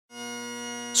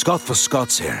Scott for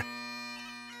Scots here.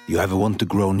 You ever want to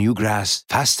grow new grass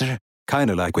faster?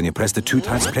 Kinda like when you press the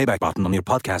 2x playback button on your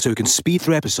podcast so you can speed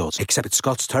through episodes. Except with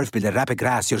Scott's Turf Builder Rapid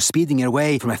Grass, you're speeding your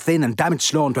way from a thin and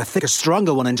damaged lawn to a thicker,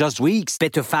 stronger one in just weeks.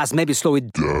 Bit too fast, maybe slow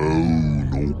it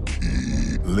down,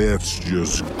 okay. Let's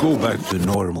just go back to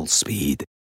normal speed.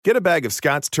 Get a bag of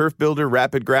Scott's Turf Builder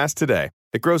Rapid Grass today.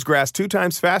 It grows grass 2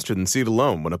 times faster than seed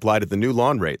alone when applied at the new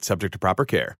lawn rate, subject to proper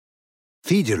care.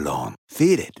 Feed your lawn.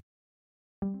 Feed it.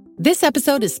 This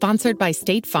episode is sponsored by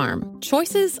State Farm.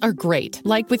 Choices are great.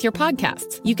 Like with your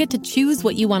podcasts, you get to choose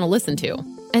what you want to listen to.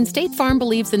 And State Farm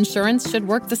believes insurance should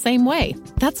work the same way.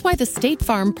 That's why the State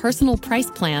Farm Personal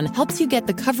Price Plan helps you get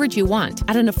the coverage you want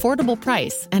at an affordable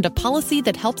price and a policy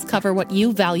that helps cover what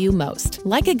you value most.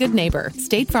 Like a good neighbor,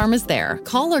 State Farm is there.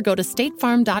 Call or go to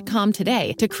statefarm.com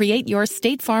today to create your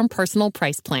State Farm Personal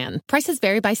Price Plan. Prices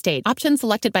vary by state. Options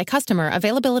selected by customer.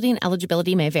 Availability and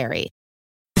eligibility may vary.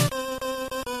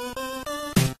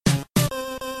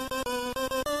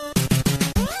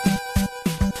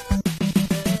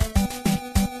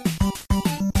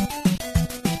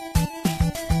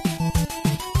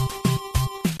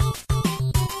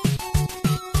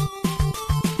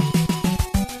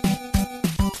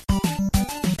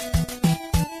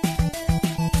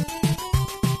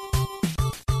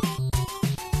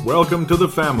 Welcome to the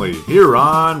family here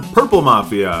on Purple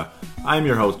Mafia. I'm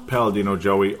your host, Paladino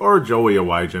Joey, or Joey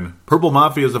Awajan. Purple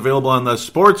Mafia is available on the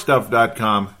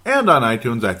sportstuff.com and on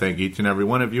iTunes. I thank each and every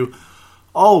one of you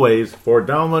always for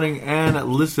downloading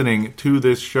and listening to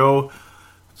this show.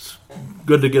 It's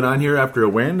good to get on here after a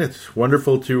win. It's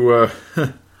wonderful to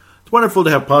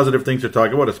have positive things to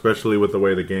talk about, especially with the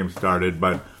way the game started.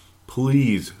 But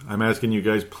please, I'm asking you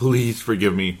guys, please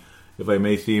forgive me if I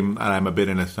may seem I'm a bit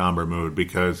in a somber mood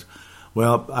because,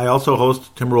 well, I also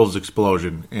host Timberwolves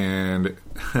Explosion, and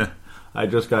I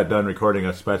just got done recording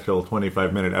a special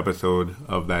 25-minute episode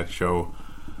of that show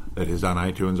that is on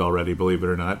iTunes already, believe it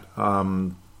or not,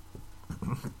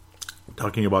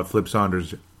 talking about Flip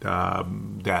Saunders'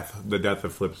 death, the death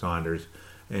of Flip Saunders.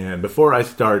 And before I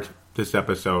start this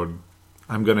episode,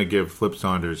 I'm going to give Flip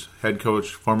Saunders,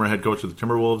 former head coach of the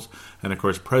Timberwolves, and of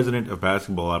course president of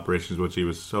basketball operations, which he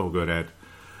was so good at,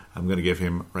 I'm going to give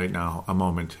him right now a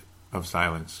moment of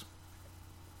silence.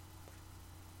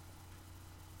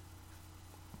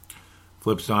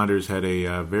 Flip Saunders had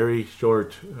a very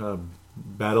short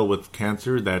battle with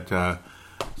cancer that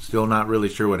still not really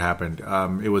sure what happened.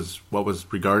 It was what was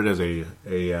regarded as a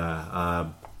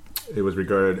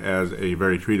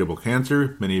very treatable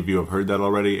cancer. Many of you have heard that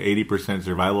already. 80%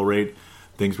 survival rate.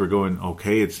 Things were going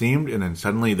okay, it seemed, and then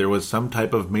suddenly there was some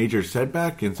type of major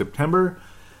setback in September,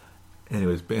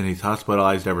 and he's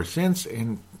hospitalized ever since.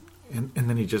 And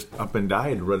then he just up and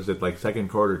died. Was it like second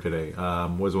quarter today?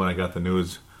 Was when I got the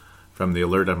news from the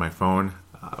alert on my phone.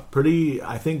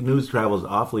 I think news travels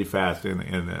awfully fast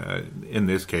in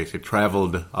this case. It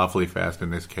traveled awfully fast in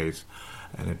this case.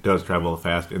 And it does travel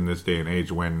fast in this day and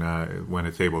age when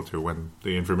it's able to, when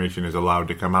the information is allowed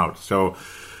to come out. So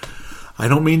I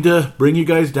don't mean to bring you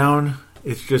guys down.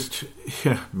 It's just,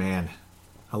 man,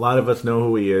 a lot of us know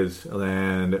who he is,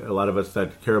 and a lot of us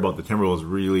that care about the Timberwolves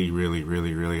really, really,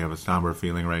 really, really have a somber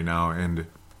feeling right now. And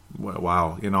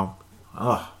wow,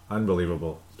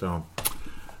 unbelievable. So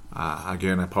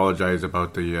again, I apologize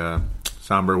about the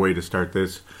somber way to start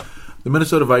this. The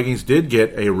Minnesota Vikings did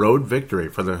get a road victory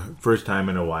for the first time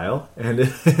in a while, and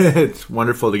it's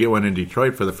wonderful to get one in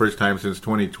Detroit for the first time since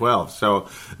 2012. So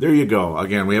there you go.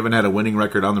 Again, we haven't had a winning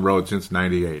record on the road since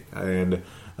 98, and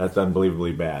that's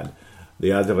unbelievably bad.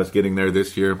 The odds of us getting there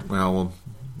this year, well,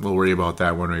 we'll worry about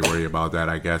that when we worry about that,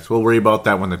 I guess. We'll worry about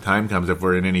that when the time comes, if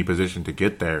we're in any position to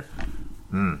get there.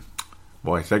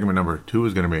 Boy, segment number 2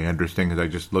 is going to be interesting as I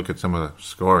just look at some of the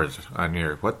scores on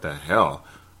here. What the hell?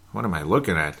 What am I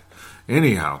looking at?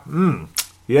 Anyhow,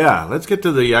 yeah, let's get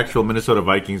to the actual Minnesota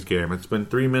Vikings game. It's been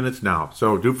 3 minutes now,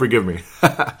 so do forgive me.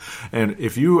 And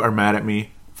if you are mad at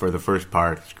me for the first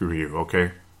part, screw you,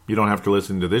 okay? You don't have to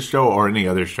listen to this show or any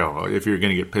other show if you're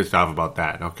going to get pissed off about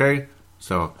that, okay?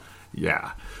 So,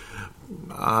 yeah.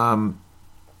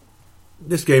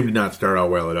 This game did not start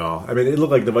out well at all. I mean, it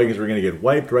looked like the Vikings were going to get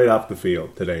wiped right off the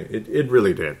field today. It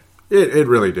really did. It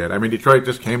really did. I mean, Detroit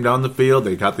just came down the field.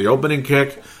 They got the opening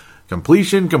kick.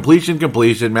 Completion.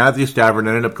 Matthew Stafford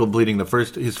ended up completing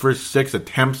his first 6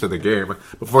 attempts of the game.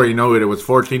 Before you know it, it was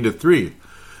 14-3.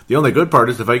 The only good part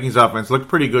is the Vikings offense looked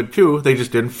pretty good too. They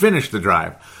just didn't finish the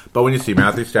drive. But when you see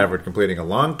Matthew Stafford completing a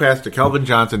long pass to Calvin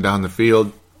Johnson down the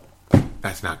field,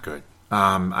 that's not good.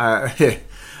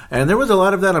 And there was a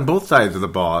lot of that on both sides of the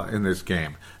ball in this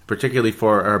game, particularly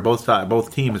for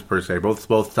both teams per se,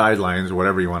 both sidelines, or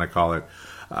whatever you want to call it.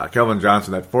 Calvin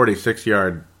Johnson, that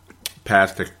 46-yard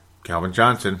pass to Calvin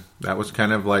Johnson, that was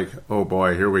kind of like, oh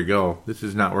boy, here we go. This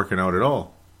is not working out at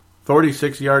all.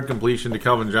 46-yard completion to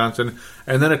Calvin Johnson,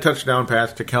 and then a touchdown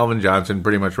pass to Calvin Johnson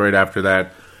pretty much right after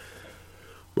that.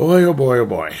 Boy, oh boy, oh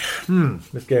boy.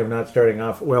 This game not starting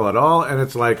off well at all, and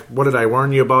it's like, what did I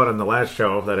warn you about on the last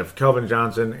show? That if Calvin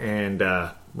Johnson and,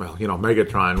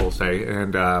 Megatron, we'll say,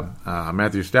 and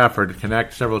Matthew Stafford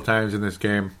connect several times in this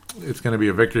game, it's going to be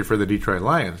a victory for the Detroit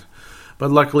Lions. But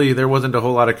luckily, there wasn't a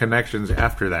whole lot of connections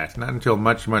after that, not until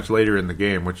much, much later in the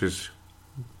game, which is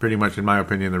pretty much, in my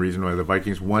opinion, the reason why the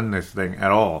Vikings won this thing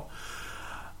at all.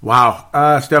 Wow,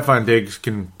 Stephon Diggs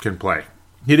can play.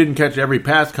 He didn't catch every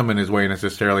pass coming his way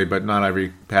necessarily, but not every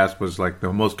pass was like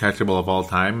the most catchable of all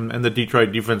time. And the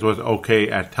Detroit defense was okay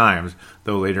at times,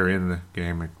 though later in the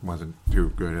game it wasn't too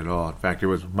good at all. In fact, it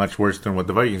was much worse than what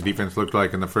the Vikings defense looked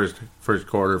like in the first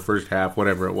quarter, first half,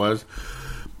 whatever it was.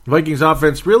 Vikings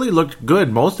offense really looked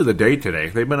good most of the day today.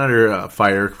 They've been under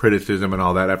fire, criticism, and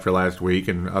all that after last week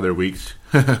and other weeks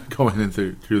going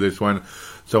into through this one.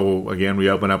 So, again, we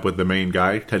open up with the main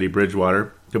guy, Teddy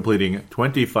Bridgewater, completing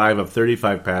 25 of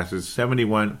 35 passes,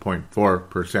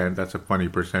 71.4%. That's a funny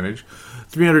percentage.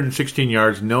 316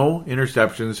 yards, no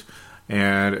interceptions,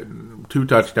 and 2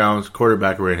 touchdowns,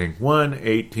 quarterback rating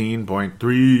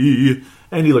 118.3.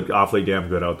 And he looked awfully damn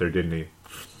good out there, didn't he?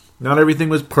 Not everything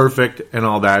was perfect and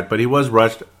all that, but he was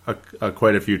rushed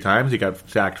quite a few times. He got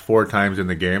sacked 4 times in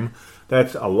the game.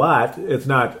 That's a lot. It's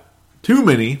not too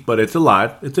many, but it's a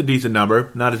lot. It's a decent number.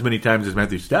 Not as many times as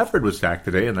Matthew Stafford was sacked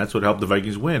today, and that's what helped the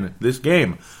Vikings win this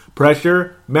game.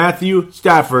 Pressure, Matthew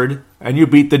Stafford, and you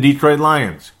beat the Detroit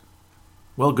Lions.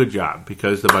 Well, good job,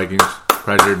 because the Vikings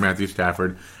pressured Matthew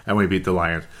Stafford, and we beat the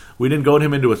Lions. We didn't goad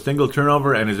him into a single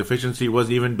turnover, and his efficiency was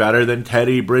even better than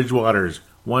Teddy Bridgewater's.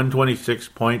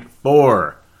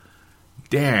 126.4.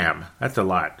 Damn, that's a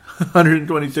lot.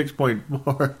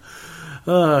 126.4.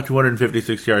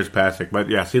 256 yards passing. But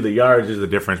yeah, see, the yards is the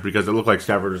difference because it looked like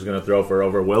Stafford was going to throw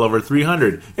for well over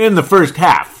 300 in the first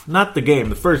half. Not the game,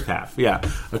 the first half. Yeah,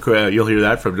 you'll hear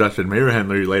that from Justin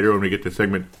Mayerhandler later when we get to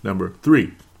segment number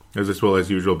 3. As this will, as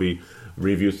usual, be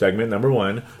review segment number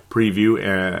 1, preview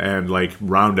and like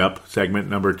roundup segment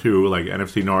number 2, like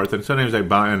NFC North. And sometimes I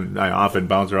often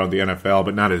bounce around the NFL,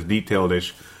 but not as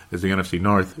detailed-ish as the NFC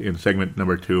North in segment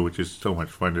number 2, which is so much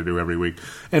fun to do every week.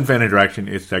 And Fan Interaction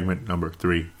is segment number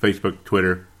 3. Facebook,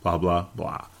 Twitter, blah, blah,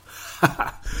 blah.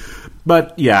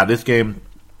 But yeah, this game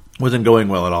wasn't going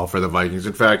well at all for the Vikings.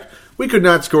 In fact, we could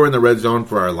not score in the red zone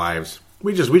for our lives.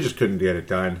 We just couldn't get it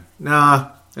done.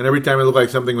 Nah. And every time it looked like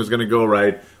something was going to go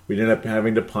right, we'd end up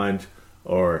having to punt,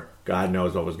 or God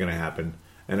knows what was going to happen.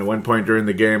 And at one point during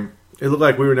the game, it looked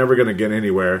like we were never going to get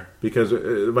anywhere because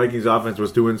the Vikings offense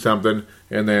was doing something,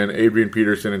 and then Adrian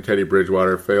Peterson and Teddy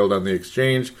Bridgewater failed on the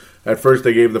exchange. At first,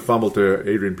 they gave the fumble to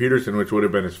Adrian Peterson, which would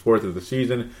have been his 4th of the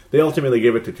season. They ultimately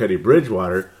gave it to Teddy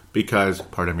Bridgewater because,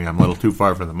 pardon me, I'm a little too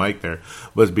far from the mic there,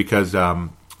 was because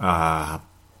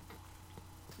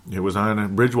it was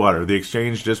on Bridgewater. The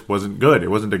exchange just wasn't good.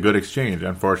 It wasn't a good exchange,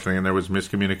 unfortunately, and there was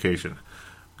miscommunication.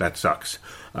 That sucks.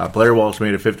 Blair Walsh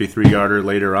made a 53-yarder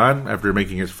later on after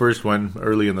making his first one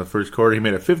early in the first quarter. He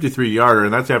made a 53-yarder,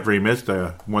 and that's after he missed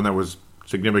one that was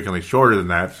significantly shorter than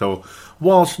that. So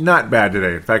Walsh, not bad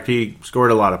today. In fact, he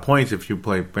scored a lot of points if you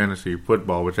play fantasy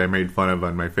football, which I made fun of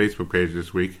on my Facebook page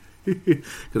this week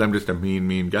because I'm just a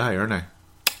mean guy, aren't I?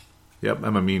 Yep,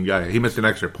 I'm a mean guy. He missed an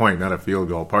extra point, not a field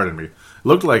goal. Pardon me.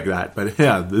 Looked like that, but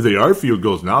yeah, they are field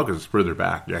goals now because it's further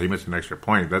back. Yeah, he missed an extra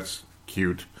point. That's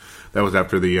cute. That was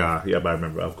after the, I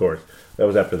remember, of course. That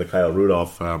was after the Kyle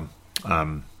Rudolph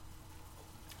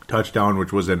touchdown,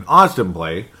 which was an awesome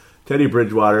play. Teddy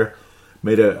Bridgewater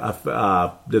did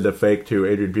the fake to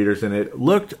Adrian Peterson. It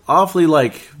looked awfully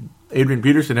like Adrian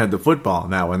Peterson had the football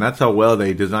now, and that's how well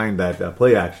they designed that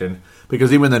play action.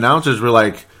 Because even the announcers were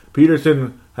like,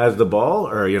 Peterson has the ball,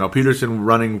 or, Peterson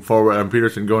running forward, and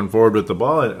Peterson going forward with the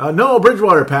ball. And, no,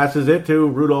 Bridgewater passes it to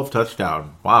Rudolph,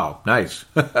 touchdown. Wow, nice.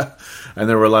 And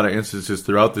there were a lot of instances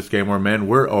throughout this game where men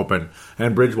were open,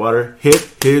 and Bridgewater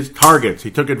hit his targets.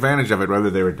 He took advantage of it, whether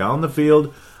they were down the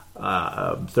field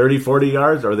 30, 40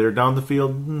 yards, or they were down the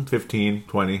field 15,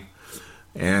 20,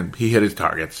 and he hit his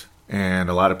targets. And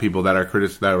a lot of people that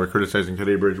were criticizing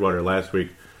Teddy Bridgewater last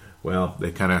week, well,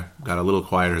 they kind of got a little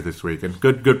quieter this week, and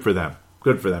good for them.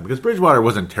 Good for them, because Bridgewater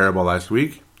wasn't terrible last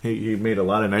week. He made a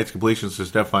lot of nice completions to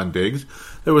Stephon Diggs.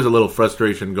 There was a little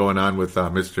frustration going on with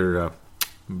Mr.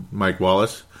 Mike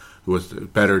Wallace, who was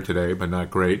better today, but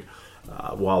not great.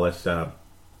 Wallace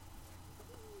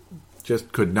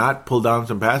just could not pull down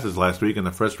some passes last week, and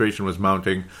the frustration was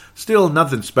mounting. Still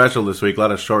nothing special this week. A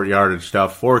lot of short yardage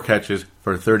stuff. 4 catches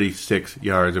for 36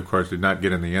 yards. Of course, did not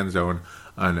get in the end zone.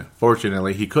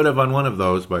 Unfortunately, he could have on one of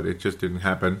those, but it just didn't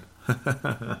happen.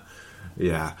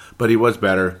 Yeah, but he was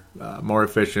better, more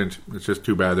efficient. It's just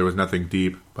too bad there was nothing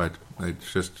deep, but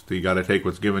it's just, you got to take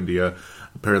what's given to you.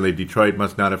 Apparently, Detroit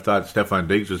must not have thought Stefon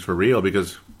Diggs was for real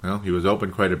because, well, he was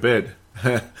open quite a bit.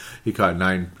 He caught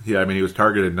 9. He was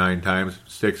targeted 9 times,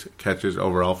 6 catches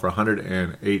overall for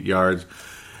 108 yards.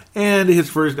 And his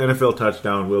first NFL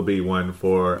touchdown will be one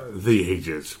for the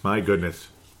ages. My goodness.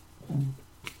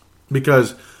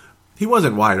 Because he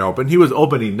wasn't wide open. He was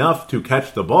open enough to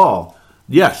catch the ball.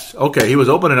 Yes, okay, he was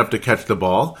open enough to catch the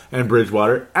ball, and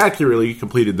Bridgewater accurately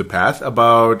completed the pass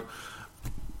about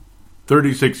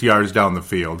 36 yards down the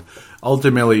field.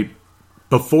 Ultimately,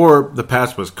 before the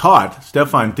pass was caught,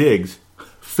 Stefon Diggs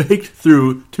faked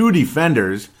through 2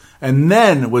 defenders and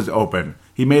then was open.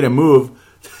 He made a move.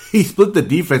 He split the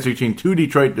defense between 2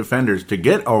 Detroit defenders to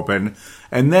get open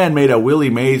and then made a Willie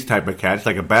Mays type of catch,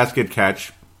 like a basket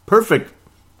catch. Perfect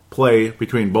play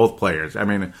between both players. I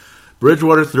mean,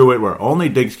 Bridgewater threw it where only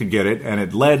Diggs could get it, and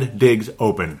it led Diggs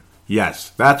open.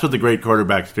 Yes, that's what the great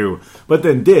quarterbacks do. But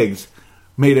then Diggs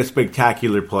made a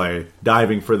spectacular play,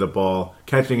 diving for the ball,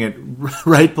 catching it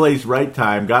right place, right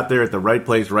time, got there at the right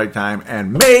place, right time,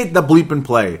 and made the bleeping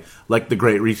play like the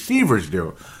great receivers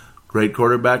do. Great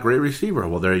quarterback, great receiver.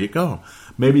 Well, there you go.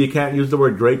 Maybe you can't use the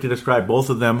word great to describe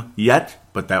both of them yet,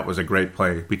 but that was a great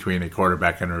play between a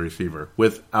quarterback and a receiver,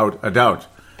 without a doubt.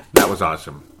 That was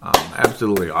awesome.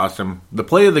 Absolutely awesome. The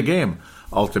play of the game,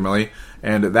 ultimately.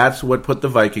 And that's what put the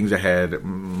Vikings ahead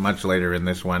much later in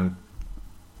this one.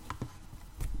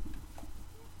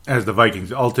 As the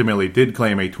Vikings ultimately did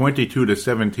claim a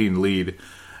 22-17 lead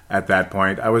at that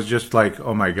point. I was just like,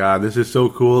 oh my God, this is so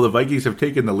cool. The Vikings have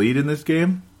taken the lead in this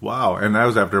game? Wow. And that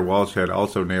was after Walsh had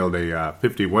also nailed a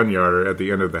 51-yarder at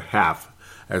the end of the half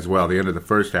as well, the end of the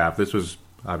first half. This was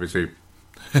obviously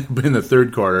in the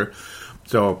third quarter.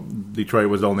 So Detroit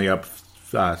was only up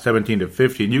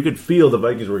 17-15. You could feel the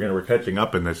Vikings were catching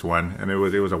up in this one, and it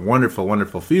was a wonderful,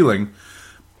 wonderful feeling.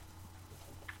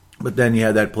 But then you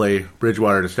had that play,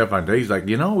 Bridgewater to Stefon Diggs, like,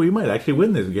 we might actually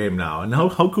win this game now. And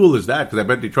how cool is that? Because I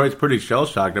bet Detroit's pretty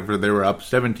shell-shocked after they were up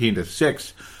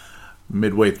 17-6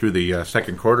 midway through the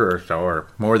second quarter or so, or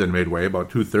more than midway, about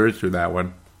 2/3 through that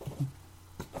one.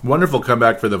 Wonderful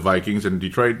comeback for the Vikings, and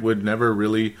Detroit would never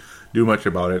really do much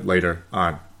about it later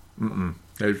on.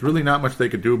 There's really not much they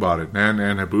could do about it.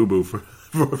 And a boo-boo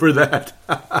for that.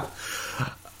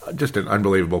 Just an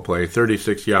unbelievable play.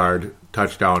 36-yard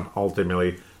touchdown,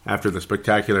 ultimately, after the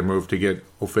spectacular move to get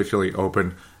officially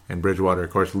open. And Bridgewater,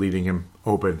 of course, leading him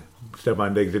open.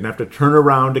 Stefon Diggs didn't have to turn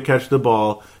around to catch the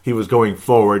ball. He was going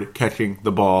forward, catching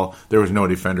the ball. There was no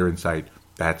defender in sight.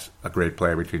 That's a great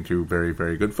play between 2 very,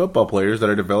 very good football players that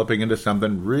are developing into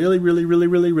something really, really, really,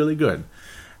 really, really good.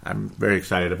 I'm very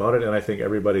excited about it, and I think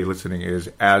everybody listening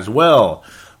is as well.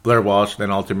 Blair Walsh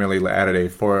then ultimately added a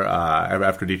 4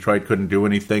 after Detroit couldn't do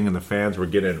anything, and the fans were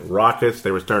getting raucous. They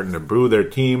were starting to boo their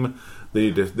team,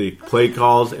 the play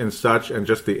calls and such, and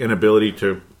just the inability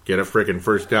to get a freaking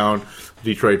first down.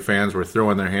 Detroit fans were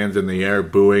throwing their hands in the air,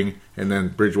 booing, and then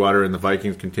Bridgewater and the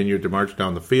Vikings continued to march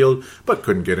down the field, but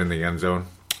couldn't get in the end zone.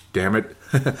 Damn it.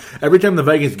 Every time the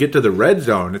Vikings get to the red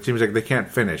zone, it seems like they can't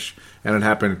finish, and it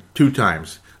happened 2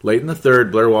 times. Late in the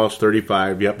third, Blair Walsh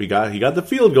 35. Yep, he got the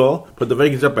field goal, put the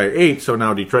Vikings up by 8. So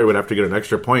now Detroit would have to get an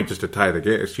extra point just to tie the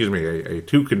game. Excuse me, a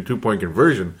 2-point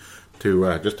conversion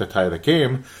to just to tie the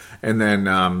game, and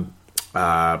then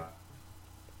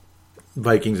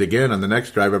Vikings again on the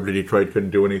next drive after Detroit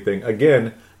couldn't do anything.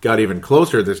 Again, got even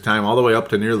closer this time, all the way up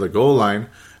to near the goal line.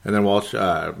 And then Walsh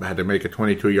had to make a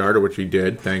 22-yarder, which he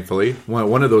did, thankfully.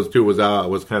 One of those 2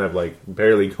 was kind of like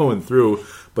barely going through,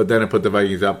 but then it put the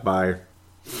Vikings up by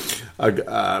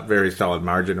a very solid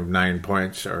margin of 9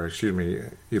 points, or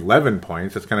 11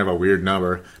 points. That's kind of a weird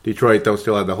number. Detroit, though,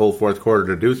 still had the whole fourth quarter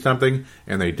to do something,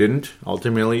 and they didn't.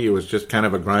 Ultimately, it was just kind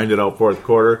of a grinded-out fourth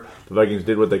quarter. The Vikings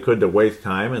did what they could to waste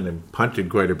time, and then punted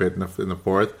quite a bit in the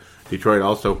fourth. Detroit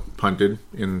also punted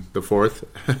in the fourth.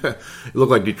 It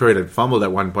looked like Detroit had fumbled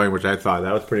at one point, which I thought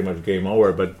that was pretty much game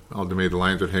over, but ultimately the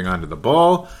Lions would hang on to the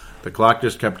ball. The clock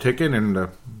just kept ticking, and the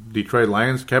Detroit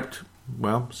Lions kept,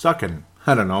 sucking.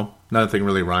 I don't know. Nothing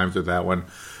really rhymes with that one.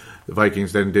 The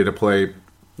Vikings then did a play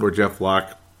where Jeff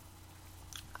Locke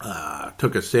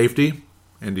took a safety,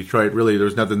 and Detroit really, there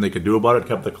was nothing they could do about it,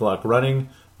 kept the clock running.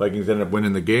 Vikings ended up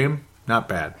winning the game. Not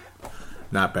bad.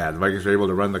 Not bad. The Vikings were able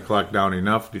to run the clock down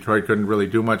enough. Detroit couldn't really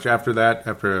do much after that,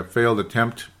 after a failed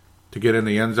attempt to get in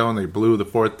the end zone. They blew the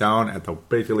fourth down at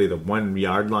basically the 1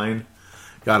 yard line.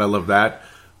 Gotta love that.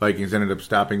 Vikings ended up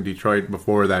stopping Detroit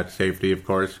before that safety, of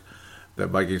course. The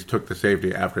Vikings took the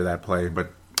safety after that play,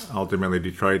 but ultimately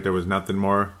Detroit, there was nothing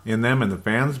more in them, and the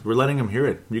fans were letting them hear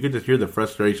it. You could just hear the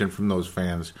frustration from those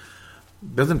fans.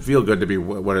 Doesn't feel good to be,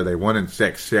 what are they,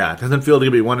 1-6? Yeah, it doesn't feel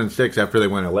to be 1-6 after they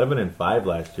went 11-5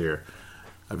 last year.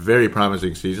 A very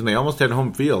promising season. They almost had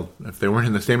home field. If they weren't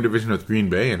in the same division with Green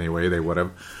Bay anyway, they would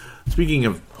have. Speaking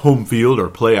of home field or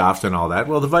playoffs and all that,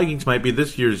 well, the Vikings might be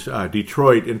this year's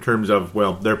Detroit in terms of,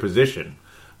 well, their position.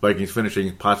 Vikings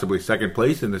finishing possibly second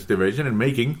place in this division and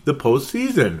making the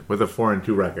postseason with a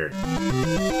 4-2 record.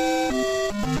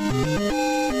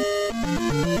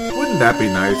 Wouldn't that be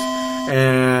nice?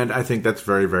 And I think that's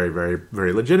very, very, very,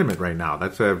 very legitimate right now.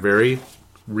 That's a very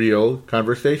real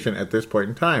conversation at this point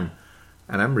in time.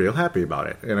 And I'm real happy about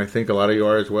it. And I think a lot of you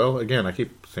are as well. Again, I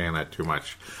keep saying that too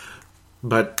much.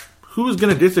 But who's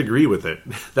going to disagree with it?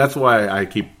 That's why I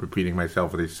keep repeating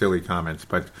myself with these silly comments.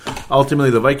 But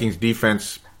ultimately, the Vikings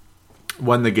defense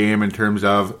won the game in terms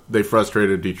of they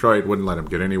frustrated Detroit, wouldn't let them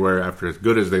get anywhere after as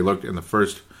good as they looked in the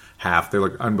first half. They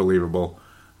looked unbelievable.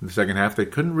 In the second half, they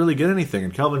couldn't really get anything.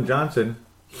 And Calvin Johnson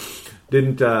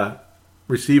didn't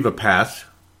receive a pass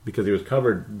because he was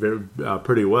covered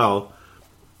pretty well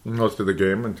most of the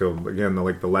game until, again,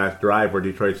 the last drive where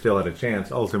Detroit still had a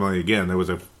chance. Ultimately, again, there was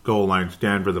a goal line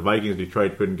stand for the Vikings.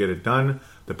 Detroit couldn't get it done.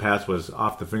 The pass was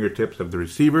off the fingertips of the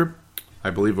receiver. I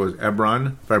believe it was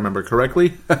Ebron, if I remember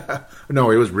correctly.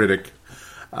 No, it was Riddick.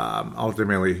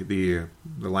 Ultimately, the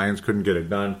Lions couldn't get it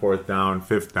done. Fourth down,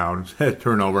 fifth down,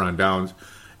 turnover on downs.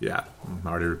 Yeah, I'm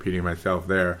already repeating myself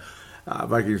there.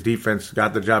 Vikings defense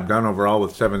got the job done overall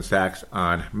with 7 sacks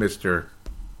on Mr.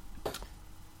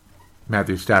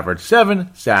 Matthew Stafford.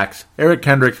 7 sacks. Eric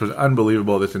Kendricks was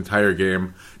unbelievable this entire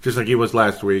game, just like he was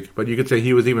last week. But you could say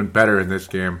he was even better in this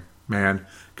game, man,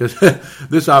 because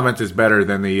this offense is better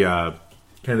than the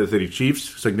Kansas City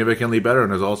Chiefs, significantly better,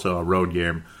 and is also a road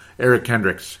game. Eric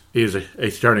Kendricks is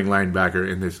a starting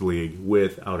linebacker in this league,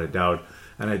 without a doubt.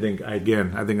 And I think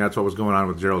that's what was going on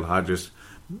with Gerald Hodges.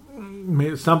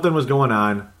 Something was going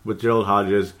on with Gerald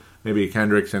Hodges, maybe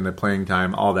Kendricks and the playing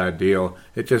time, all that deal.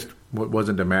 It just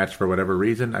wasn't a match for whatever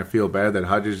reason. I feel bad that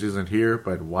Hodges isn't here,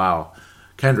 but wow.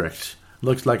 Kendricks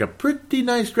looks like a pretty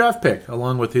nice draft pick,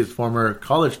 along with his former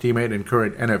college teammate and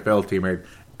current NFL teammate,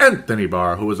 Anthony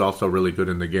Barr, who was also really good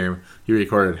in the game. He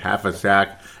recorded half a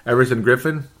sack. Everson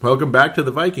Griffin, welcome back to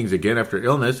the Vikings again after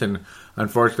illness, and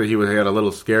unfortunately he had a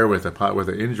little scare with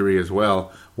an injury as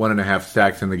well. 1.5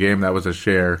 sacks in the game. That was a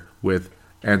share with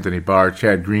Anthony Barr.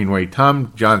 Chad Greenway,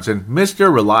 Tom Johnson,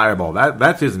 Mr. Reliable.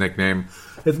 That's his nickname.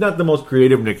 It's not the most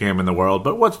creative nickname in the world,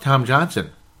 but what's Tom Johnson?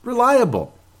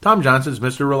 Reliable. Tom Johnson's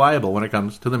Mr. Reliable when it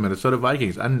comes to the Minnesota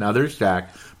Vikings. Another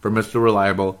sack for Mr.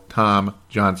 Reliable, Tom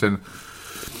Johnson.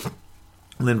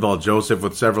 Linval Joseph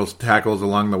with several tackles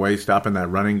along the way, stopping that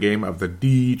running game of the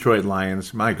Detroit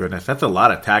Lions. My goodness, that's a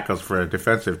lot of tackles for a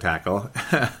defensive tackle.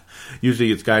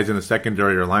 Usually it's guys in the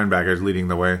secondary or linebackers leading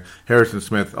the way. Harrison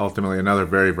Smith, ultimately another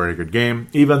very, very good game,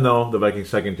 even though the Vikings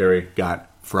secondary got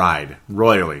fried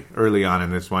royally early on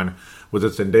in this one. Was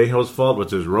it Sendejo's fault?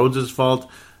 Was it Rhodes' fault?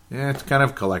 Yeah, it's kind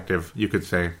of collective, you could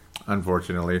say,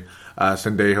 unfortunately.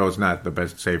 Sendejo's not the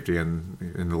best safety in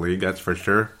the league, that's for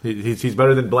sure. He's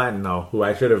better than Blanton, though, who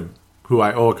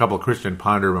I owe a couple of Christian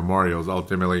Ponder memorials,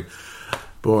 ultimately.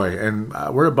 Boy, and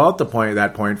we're about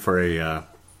that point for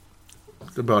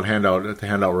about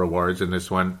handout rewards in this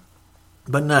one.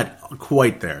 But not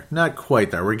quite there.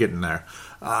 We're getting there.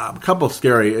 A couple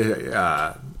scary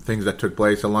things that took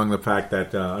place along the fact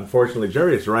that, unfortunately,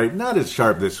 Jarius Wright, not as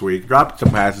sharp this week, dropped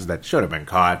some passes that should have been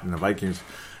caught, and the Vikings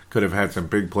could have had some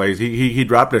big plays. He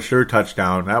dropped a sure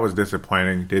touchdown. That was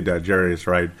disappointing, did Jarius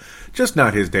Wright. Just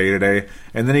not his day today.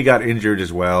 And then he got injured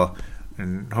as well,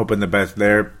 and hoping the best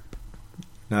there.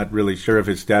 Not really sure of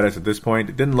his status at this point.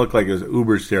 It didn't look like it was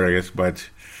uber serious, but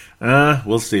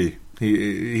we'll see.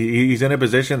 He's in a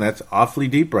position that's awfully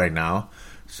deep right now.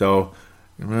 So,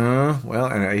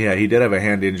 he did have a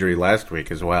hand injury last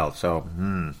week as well. So,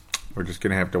 we're just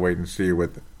going to have to wait and see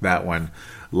with that one.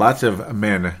 Lots of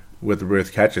men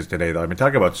with catches today, though. I mean,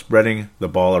 talk about spreading the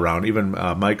ball around. Even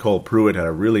Michael Pruitt had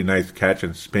a really nice catch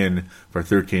and spin for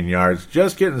 13 yards.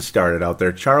 Just getting started out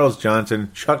there. Chuck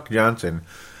Johnson,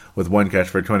 with 1 catch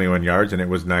for 21 yards, and it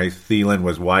was nice. Thielen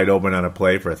was wide open on a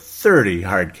play for a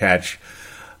 30-yard catch.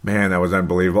 Man, that was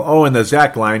unbelievable. Oh, and the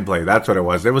Zach Line play, that's what it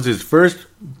was. It was his first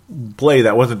play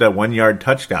that wasn't a 1-yard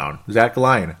touchdown. Zach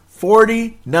Line,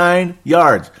 49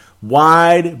 yards.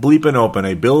 Wide bleeping open,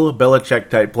 a Bill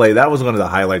Belichick-type play. That was one of the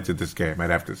highlights of this game, I'd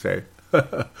have to say.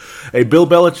 A Bill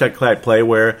Belichick-type play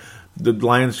where the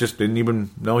Lions just didn't even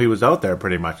know he was out there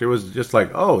pretty much. It was just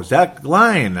like, oh, Zach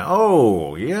Line.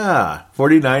 Oh, yeah.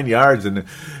 49 yards. And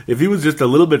if he was just a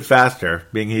little bit faster,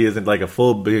 being he wasn't like a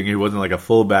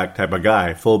fullback type of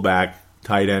guy, fullback,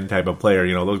 tight end type of player,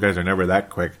 those guys are never that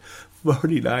quick.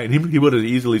 49. He would have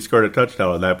easily scored a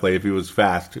touchdown on that play if he was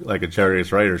fast, like a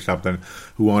Chariot Wright or something,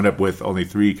 who wound up with only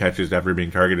 3 catches after being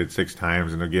targeted 6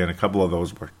 times. And again, a couple of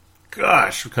those were,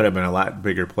 could have been a lot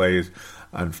bigger plays.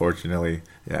 Unfortunately,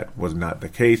 that was not the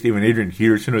case. Even Adrian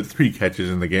Peterson with 3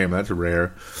 catches in the game. That's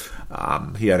rare.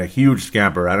 He had a huge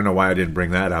scamper. I don't know why I didn't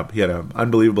bring that up. He had an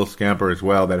unbelievable scamper as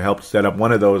well that helped set up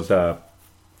one of those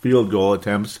field goal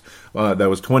attempts that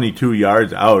was 22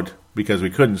 yards out because we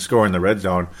couldn't score in the red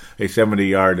zone. A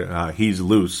 70-yard he's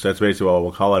loose. That's basically what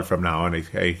we'll call it from now on.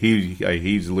 A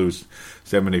he's loose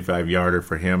 75-yarder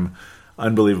for him.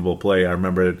 Unbelievable play. I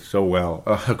remember it so well.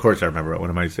 Of course I remember it. What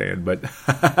am I saying? But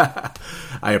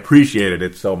I appreciated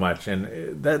it so much.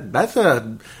 And that's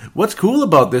what's cool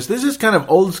about this. This is kind of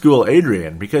old school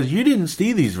Adrian, because you didn't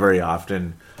see these very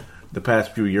often the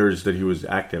past few years that he was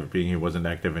active, being he wasn't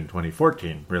active in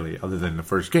 2014, really, other than the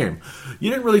first game. You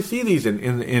didn't really see these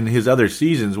in his other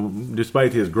seasons,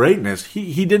 despite his greatness.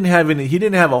 He didn't have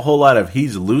a whole lot of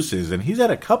he's looses, and he's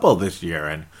had a couple this year,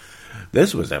 and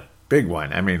this was a big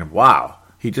one. I mean, wow.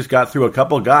 He just got through a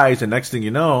couple guys, and next thing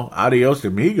you know, adios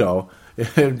amigo.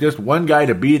 Just one guy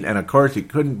to beat, and of course he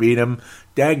couldn't beat him.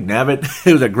 Dag nabbit.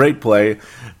 It was a great play.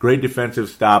 Great defensive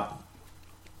stop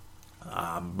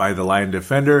by the Lion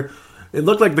defender. It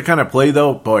looked like the kind of play,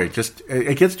 though, boy, just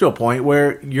it gets to a point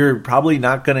where you're probably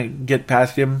not going to get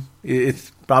past him.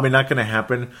 It's probably not going to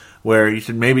happen, where you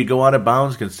should maybe go out of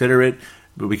bounds, consider it,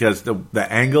 because the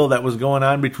angle that was going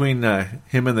on between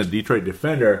him and the Detroit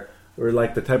defender were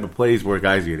like the type of plays where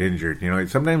guys get injured.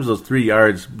 Sometimes those 3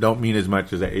 yards don't mean as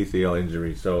much as an ACL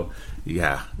injury. So,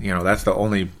 yeah, that's the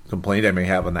only complaint I may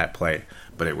have on that play.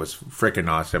 But it was freaking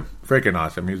awesome. Freaking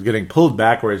awesome. He was getting pulled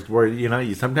backwards where,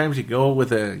 sometimes you go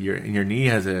with your knee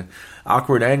has a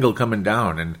awkward angle coming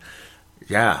down. And,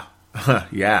 yeah.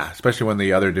 Yeah, especially when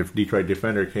the other Detroit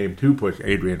defender came to push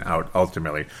Adrian out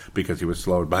ultimately because he was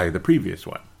slowed by the previous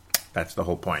one. That's the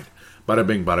whole point. Bada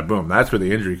bing, bada boom. That's where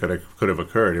the injury could have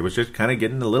occurred. It was just kind of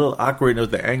getting a little awkward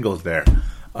with the angles there.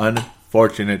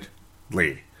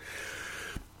 Unfortunately.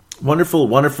 Wonderful,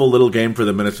 wonderful little game for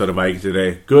the Minnesota Vikings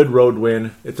today. Good road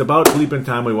win. It's about sleeping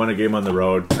time. We won a game on the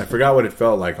road. I forgot what it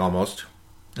felt like almost.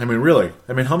 I mean, really.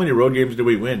 I mean, how many road games do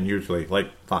we win usually? Like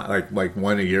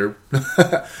one a year?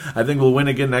 I think we'll win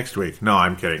again next week. No,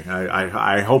 I'm kidding.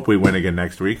 I hope we win again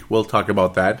next week. We'll talk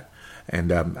about that.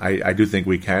 And I do think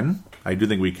we can.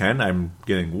 I'm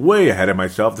getting way ahead of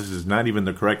myself. This is not even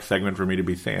the correct segment for me to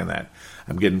be saying that.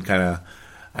 I'm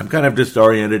kind of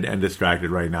disoriented and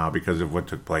distracted right now because of what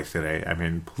took place today. I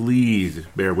mean, please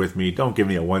bear with me. Don't give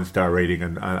me a 1-star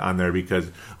rating on there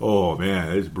because, oh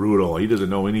man, it's brutal. He doesn't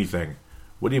know anything.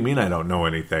 What do you mean I don't know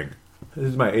anything? This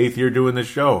is my 8th year doing this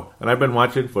show, and I've been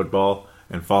watching football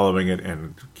and following it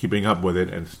and keeping up with it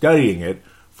and studying it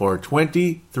for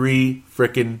 23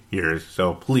 frickin' years.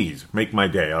 So please, make my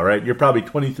day, all right? You're probably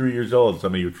 23 years old,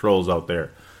 some of you trolls out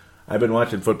there. I've been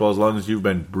watching football as long as you've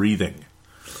been breathing.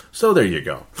 So there you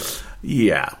go.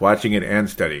 Yeah, watching it and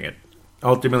studying it.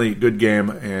 Ultimately, good game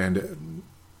and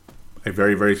a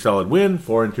very, very solid win.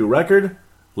 4-2 record.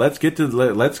 Let's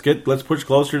push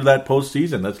closer to that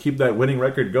postseason. Let's keep that winning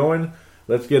record going.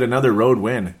 Let's get another road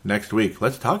win next week.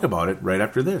 Let's talk about it right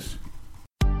after this.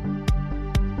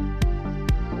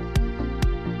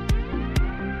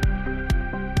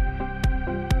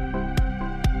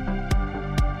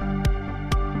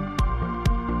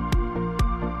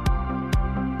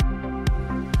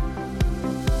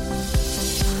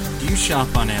 Do you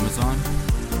shop on Amazon?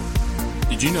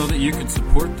 Did you know that you could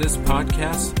support this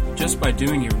podcast just by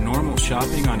doing your normal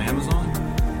shopping on Amazon?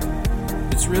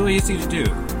 It's really easy to do.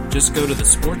 Just go to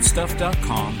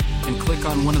thesportstuff.com and click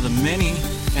on one of the many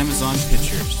Amazon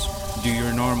pictures. Do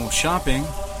your normal shopping,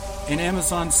 and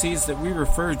Amazon sees that we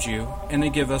referred you, and they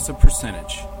give us a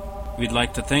percentage. We'd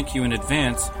like to thank you in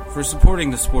advance for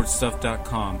supporting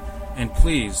thesportstuff.com, and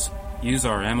please use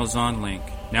our Amazon link.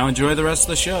 Now enjoy the rest of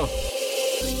the show.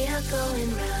 We are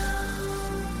going round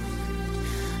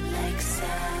like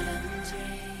Saturn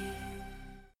III.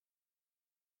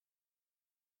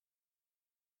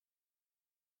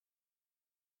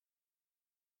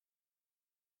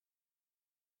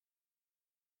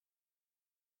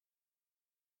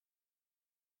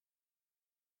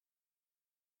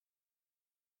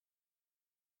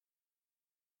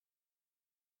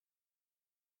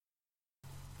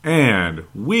 And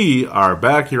we are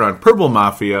back here on Purple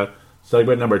Mafia,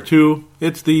 segment number 2.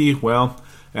 It's the,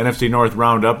 NFC North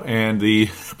roundup and the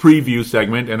preview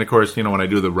segment. And of course, when I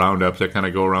do the roundups, I kind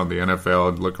of go around the NFL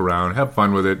and look around, have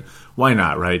fun with it. Why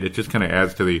not, right? It just kind of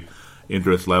adds to the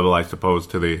interest level, I suppose,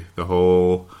 to the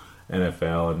whole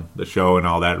NFL and the show and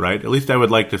all that, right? At least I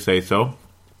would like to say so.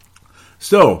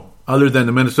 So, other than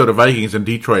the Minnesota Vikings and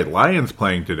Detroit Lions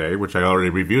playing today, which I already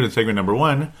reviewed in segment number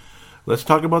 1, let's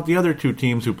talk about the other two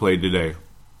teams who played today.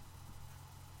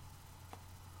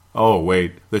 Oh,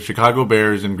 wait. The Chicago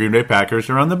Bears and Green Bay Packers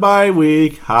are on the bye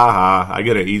week. Ha ha. I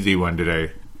get an easy one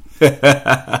today.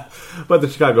 But the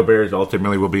Chicago Bears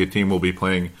ultimately will be a team we'll be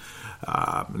playing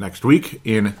next week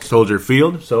in Soldier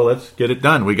Field. So let's get it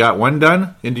done. We got one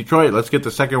done in Detroit. Let's get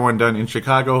the second one done in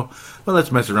Chicago. But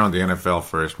let's mess around the NFL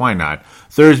first. Why not?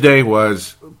 Thursday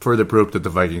was further proof that the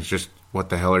Vikings just, what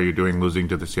the hell are you doing losing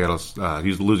to the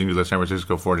losing to the San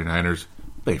Francisco 49ers?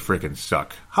 They freaking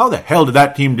suck. How the hell did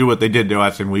that team do what they did to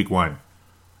us in week 1?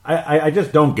 I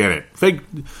just don't get it.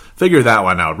 Figure that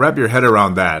one out. Wrap your head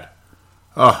around that.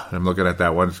 Oh, I'm looking at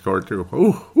that one score too.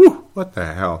 Ooh, what the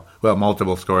hell? Well,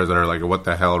 multiple scores that are like, what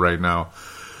the hell right now.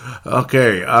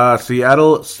 Okay,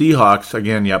 Seattle Seahawks,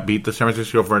 again, beat the San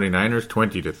Francisco 49ers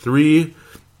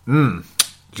 20-3.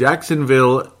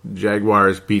 Jacksonville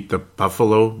Jaguars beat the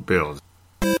Buffalo Bills.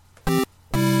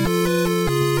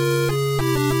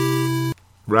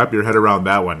 Wrap your head around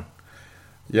that one.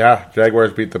 Yeah,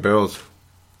 Jaguars beat the Bills.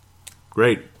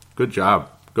 Great. Good job.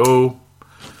 Go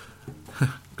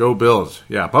Bills.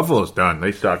 Yeah, Buffalo's done.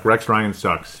 They suck. Rex Ryan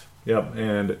sucks. Yep,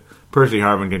 and Percy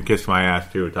Harvin can kiss my ass,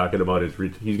 too, talking about he's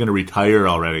going to retire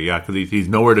already. Yeah, because he's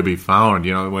nowhere to be found.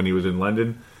 When he was in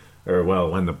London,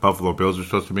 when the Buffalo Bills were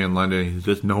supposed to be in London, he's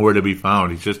just nowhere to be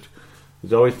found.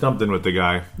 There's always something with the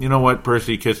guy. You know what?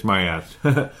 Percy, kiss my ass.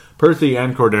 Percy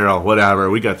and Cordero,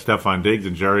 whatever. We got Stephon Diggs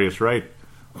and Jarius Wright.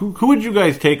 Who would you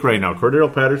guys take right now?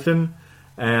 Cordero Patterson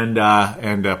and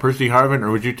Percy Harvin, or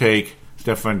would you take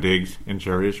Stephon Diggs and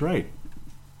Jarius Wright?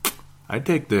 I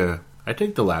take the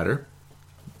latter.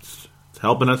 It's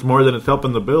helping us more than it's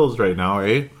helping the Bills right now,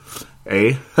 eh?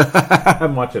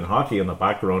 I'm watching hockey in the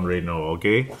background right now,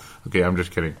 okay? Okay, I'm just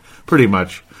kidding. Pretty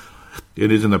much.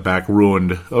 It is in the back,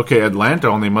 ruined. Okay, Atlanta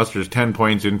only musters 10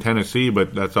 points in Tennessee,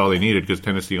 but that's all they needed because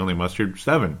Tennessee only mustered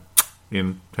 7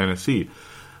 in Tennessee.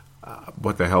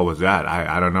 What the hell was that?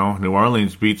 I don't know. New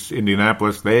Orleans beats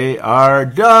Indianapolis. They are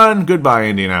done. Goodbye,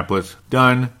 Indianapolis.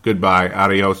 Done. Goodbye.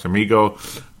 Adios, amigo.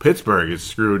 Pittsburgh is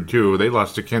screwed, too. They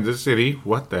lost to Kansas City.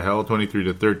 What the hell?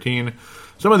 23-13.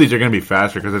 Some of these are going to be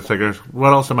faster because it's like,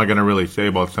 what else am I going to really say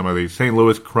about some of these? St.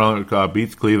 Louis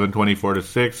beats Cleveland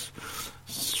 24-6.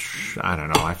 I don't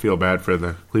know. I feel bad for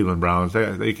the Cleveland Browns.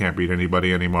 They can't beat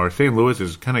anybody anymore. St. Louis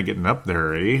is kind of getting up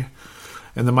there, eh?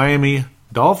 And the Miami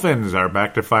Dolphins are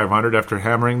back to 500 after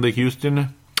hammering the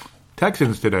Houston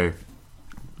Texans today.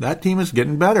 That team is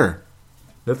getting better.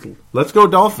 Let's go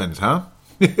Dolphins, huh?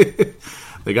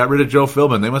 They got rid of Joe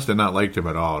Philbin. They must have not liked him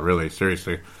at all, really,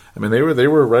 seriously. I mean, they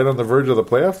were right on the verge of the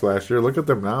playoffs last year. Look at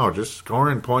them now, just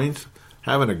scoring points,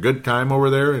 having a good time over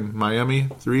there in Miami,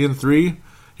 3-3.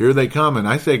 Here they come, and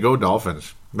I say go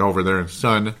Dolphins over there in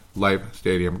Sun Life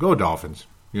Stadium. Go Dolphins.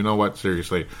 You know what?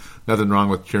 Seriously. Nothing wrong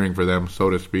with cheering for them, so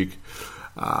to speak.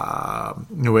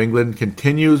 New England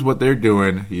continues what they're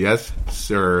doing. Yes,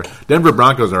 sir. Denver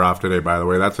Broncos are off today, by the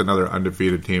way. That's another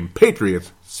undefeated team.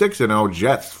 Patriots, 6-0.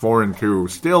 Jets,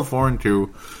 4-2. Still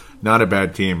 4-2. Not a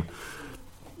bad team.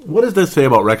 What does this say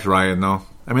about Rex Ryan, though?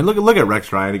 I mean, look at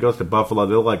Rex Ryan. He goes to Buffalo.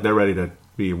 They look like they're ready to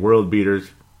be world beaters.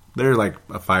 They're like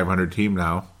a 500 team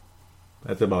now.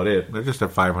 That's about it. They're just a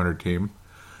 500 team.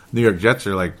 New York Jets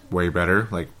are like way better.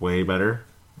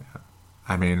 Yeah.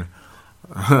 I mean,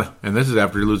 and this is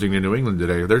after losing to New England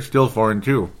today. They're still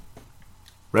 4-2.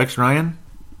 Rex Ryan?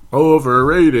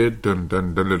 Overrated. Dun,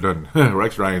 dun, dun, dun, dun.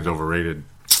 Rex Ryan's overrated.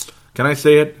 Can I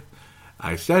say it?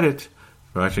 I said it.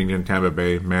 Washington, Tampa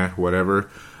Bay, meh,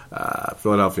 whatever.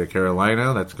 Philadelphia,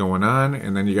 Carolina, that's going on.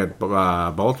 And then you got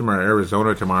Baltimore,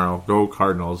 Arizona tomorrow. Go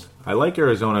Cardinals. I like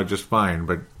Arizona just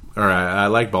fine, I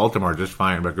like Baltimore just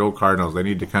fine, but go Cardinals. They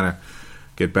need to kind of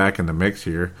get back in the mix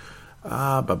here.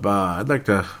 I'd like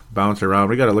to bounce around.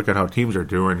 We got to look at how teams are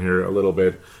doing here a little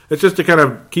bit. It's just to kind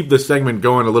of keep this segment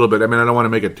going a little bit. I mean, I don't want to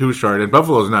make it too short. And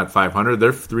Buffalo's not 500.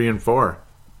 They're 3-4.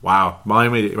 Wow.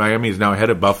 Miami is now ahead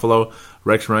of Buffalo.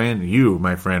 Rex Ryan, you,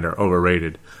 my friend, are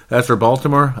overrated. As for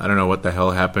Baltimore, I don't know what the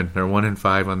hell happened. They're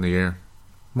 1-5 on the year.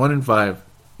 1-5.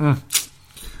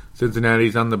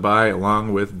 Cincinnati's on the bye,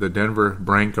 along with the Denver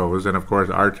Broncos, and of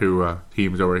course our two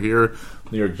teams over here.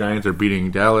 New York Giants are beating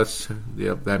Dallas.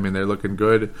 Yep, I mean they're looking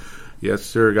good. Yes,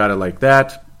 sir, got it like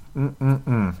that.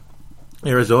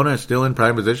 Arizona is still in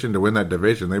prime position to win that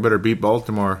division. They better beat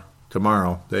Baltimore.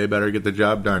 tomorrow. They better get the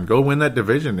job done. Go win that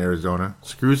division, Arizona.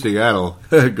 Screw Seattle.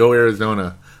 Go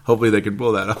Arizona. Hopefully they can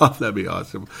pull that off. That'd be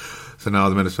awesome. So now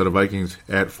the Minnesota Vikings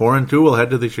at 4-2 will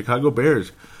head to the Chicago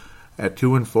Bears at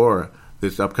 2-4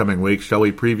 this upcoming week. Shall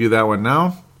we preview that one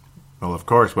now? Well, of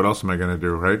course. What else am I going to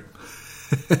do, right?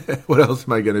 What else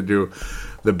am I going to do?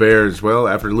 The Bears, well,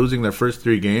 after losing their first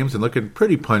 3 games and looking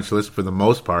pretty punchless for the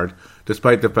most part,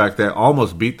 despite the fact they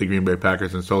almost beat the Green Bay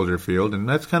Packers in Soldier Field, and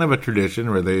that's kind of a tradition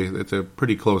where it's a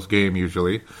pretty close game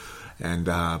usually, and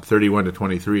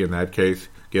 31-23 in that case,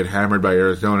 get hammered by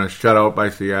Arizona, shut out by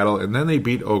Seattle, and then they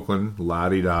beat Oakland,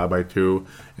 la-di-da, by 2,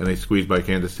 and they squeezed by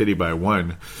Kansas City by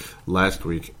 1 last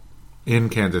week in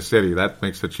Kansas City. That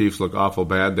makes the Chiefs look awful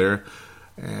bad there,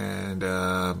 and,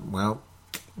 well,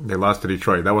 they lost to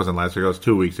Detroit. That wasn't last week. That was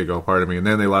 2 weeks ago, pardon me. And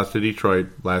then they lost to Detroit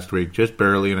last week, just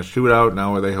barely in a shootout.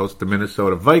 Now they host the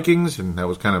Minnesota Vikings, and that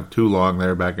was kind of too long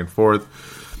there, back and forth.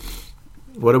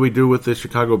 What do we do with the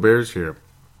Chicago Bears here?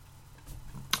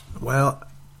 Well,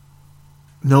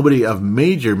 nobody of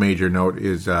major note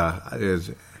has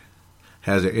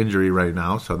an injury right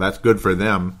now, so that's good for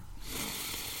them.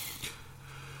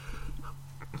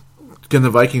 Can the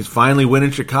Vikings finally win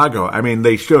in Chicago? I mean,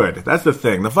 they should. That's the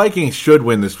thing. The Vikings should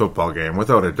win this football game,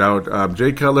 without a doubt.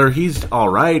 Jay Cutler, he's all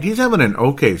right. He's having an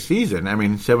okay season. I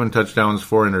mean, 7 touchdowns,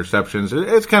 4 interceptions.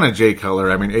 It's kind of Jay Cutler.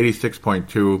 I mean,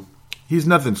 86.2. He's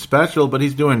nothing special, but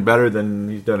he's doing better than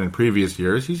he's done in previous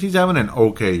years. He's having an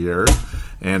okay year,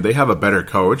 and they have a better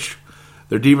coach.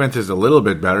 Their defense is a little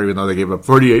bit better, even though they gave up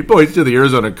 48 points to the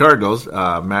Arizona Cardinals.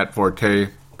 Matt Forte,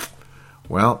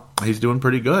 well, he's doing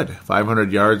pretty good.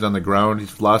 500 yards on the ground.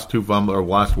 He's lost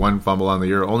 1 fumble on the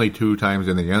year. Only 2 times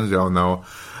in the end zone, though.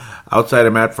 Outside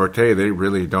of Matt Forte, they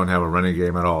really don't have a running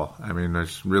game at all. I mean,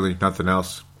 there's really nothing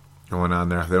else going on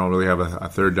there. They don't really have a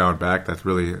third down back that's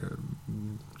really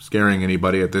scaring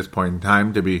anybody at this point in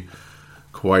time, to be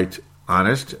quite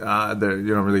honest. You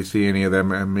don't really see any of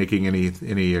them making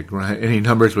any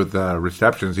numbers with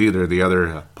receptions either. The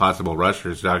other possible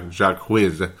rushers, Jacques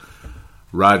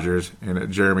Rogers and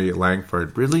Jeremy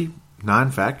Langford, really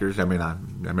non-factors. I mean,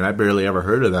 I barely ever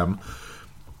heard of them.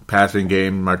 Passing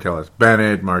game, Martellus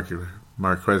Bennett,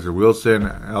 Marquez Wilson,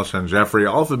 Alshon Jeffrey,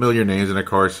 all familiar names, and of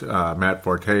course Matt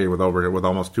Forte with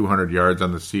almost 200 yards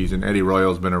on the season. Eddie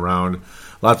Royal's been around.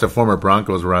 Lots of former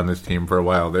Broncos were on this team for a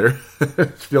while there.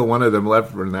 Still one of them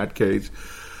left in that case.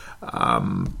 I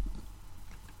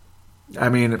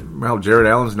mean, well, Jared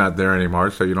Allen's not there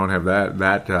anymore, so you don't have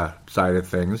that side of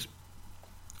things.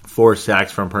 4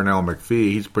 sacks from Pernell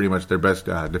McPhee. He's pretty much their best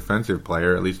defensive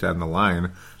player, at least on the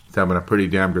line. He's having a pretty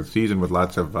damn good season with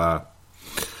lots of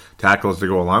tackles to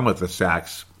go along with the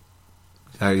sacks.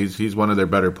 He's one of their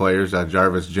better players.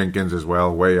 Jarvis Jenkins as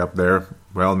well, way up there.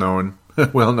 Well-known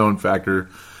factor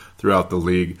throughout the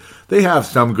league. They have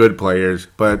some good players,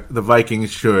 but the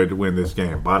Vikings should win this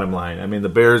game. Bottom line. I mean, the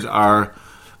Bears are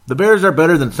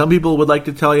better than some people would like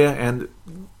to tell you, and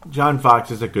John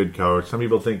Fox is a good coach. Some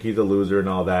people think he's a loser and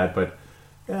all that, but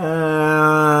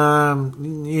yeah,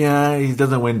 he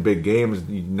doesn't win big games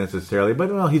necessarily,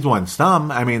 but well, he's won some.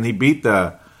 I mean, he beat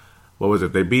who was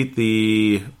it?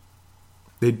 Who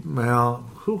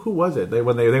was it? They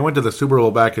went to the Super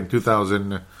Bowl back in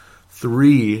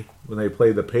 2003 when they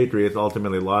played the Patriots,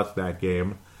 ultimately lost that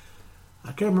game.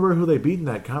 I can't remember who they beat in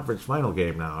that conference final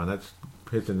game now, and that's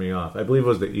pissing me off. I believe it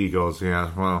was the Eagles.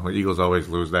 Yeah, well, the Eagles always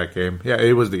lose that game. Yeah,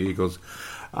 it was the Eagles.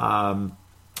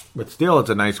 But still, it's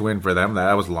a nice win for them.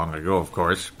 That was long ago, of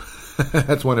course.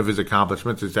 That's one of his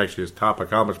accomplishments. It's actually his top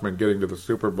accomplishment, getting to the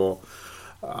Super Bowl.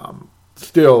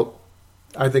 Still,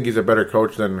 I think he's a better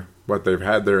coach than what they've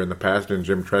had there in the past in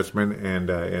Jim Tressman.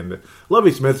 And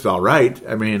Lovie Smith's all right.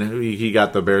 I mean, he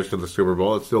got the Bears to the Super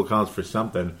Bowl. It still counts for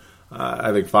something.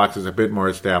 I think Fox is a bit more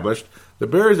established. The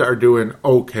Bears are doing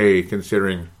okay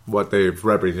considering what they've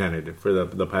represented for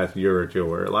the past year or two,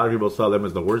 where a lot of people saw them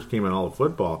as the worst team in all of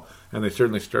football, and they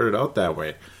certainly started out that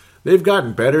way. They've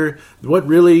gotten better.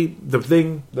 The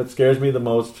thing that scares me the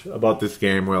most about this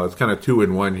game, well, it's kind of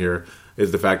 2-1 here,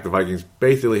 is the fact the Vikings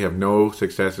basically have no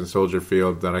success in Soldier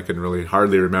Field that I can really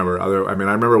hardly remember. I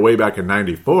remember way back in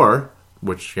 94,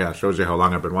 which shows you how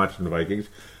long I've been watching the Vikings.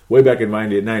 Way back in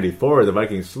 94, the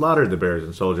Vikings slaughtered the Bears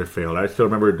in Soldier Field. I still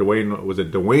remember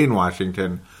Dwayne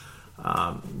Washington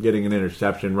getting an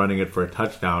interception, running it for a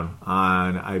touchdown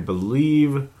on, I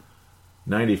believe,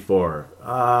 94.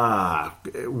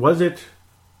 Was it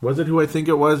who I think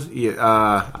it was?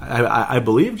 I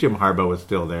believe Jim Harbaugh was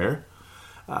still there.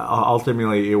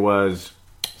 Ultimately, it was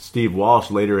Steve Walsh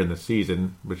later in the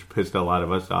season, which pissed a lot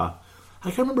of us off. I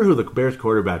can't remember who the Bears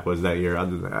quarterback was that year.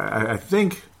 I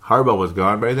think Harbaugh was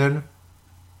gone by then.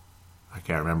 I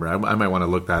can't remember. I might want to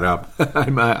look that up.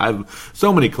 I've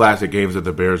so many classic games of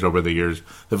the Bears over the years.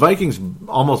 The Vikings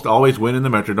almost always win in the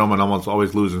Metrodome and almost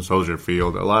always lose in Soldier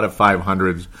Field. A lot of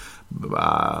 500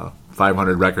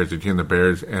 records between the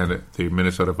Bears and the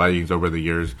Minnesota Vikings over the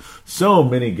years. So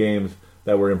many games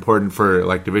that were important for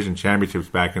like division championships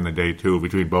back in the day too,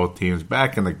 between both teams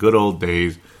back in the good old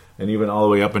days, and even all the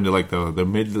way up into like the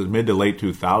mid to late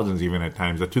 2000s, even at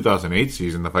times. The 2008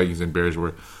 season, the Vikings and Bears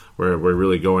were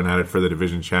really going at it for the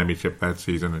division championship that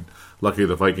season, and luckily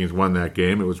the Vikings won that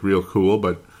game. It was real cool,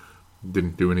 but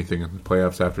didn't do anything in the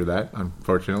playoffs after that,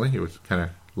 unfortunately. It was kind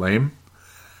of lame.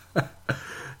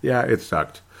 Yeah, it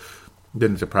sucked.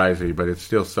 Didn't surprise me, but it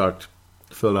still sucked.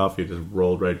 Philadelphia just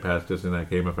rolled right past us in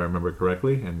that game, if I remember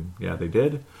correctly, and yeah, they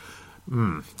did.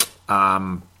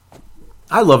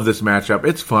 I love this matchup.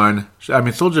 It's fun. I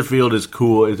mean, Soldier Field is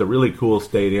cool. It's a really cool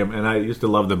stadium, and I used to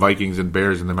love the Vikings and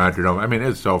Bears in the Metrodome. I mean,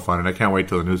 it's so fun, and I can't wait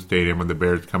till the new stadium when the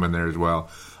Bears come in there as well.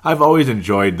 I've always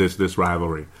enjoyed this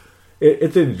rivalry.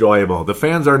 It's enjoyable. The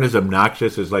fans aren't as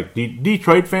obnoxious as, like,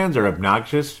 Detroit fans are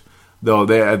obnoxious, though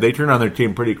they turn on their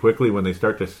team pretty quickly when they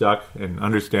start to suck, and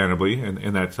understandably,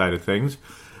 in that side of things.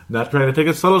 Not trying to take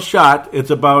a subtle shot. It's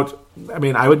about, I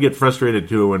mean, I would get frustrated,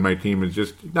 too, when my team is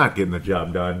just not getting the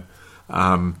job done.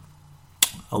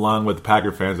 Along with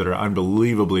Packer fans that are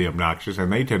unbelievably obnoxious,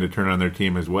 and they tend to turn on their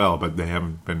team as well, but they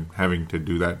haven't been having to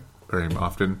do that very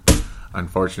often,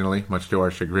 unfortunately, much to our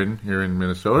chagrin here in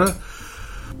Minnesota.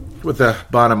 With the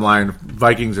bottom line,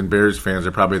 Vikings and Bears fans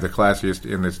are probably the classiest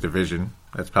in this division.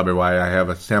 That's probably why I have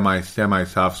a semi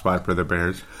soft spot for the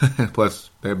Bears. Plus,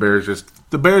 the Bears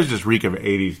just reek of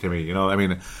 80s to me. You know, I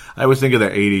mean, I always think of the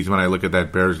 80s when I look at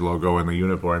that Bears logo and the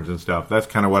uniforms and stuff. That's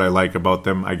kind of what I like about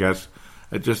them, I guess.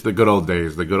 It's just the good old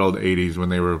days, the good old 80s when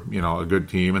they were, you know, a good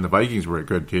team, and the Vikings were a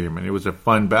good team, and it was a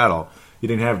fun battle. You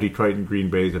didn't have Detroit and Green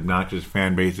Bay's obnoxious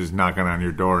fan bases knocking on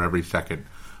your door every second.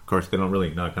 Of course, they don't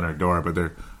really knock on our door, but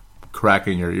they're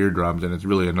cracking your eardrums, and it's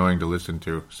really annoying to listen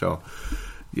to. So,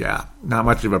 yeah, not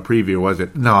much of a preview, was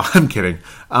it? No, I'm kidding.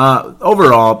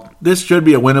 Overall, this should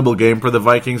be a winnable game for the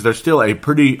Vikings. They're still a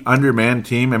pretty undermanned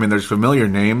team. I mean, there's familiar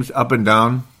names up and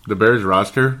down the Bears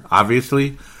roster,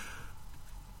 obviously.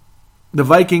 The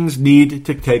Vikings need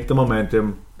to take the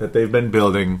momentum that they've been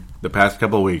building the past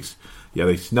couple of weeks. Yeah,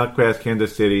 they snuck past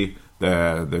Kansas City.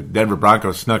 The Denver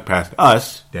Broncos snuck past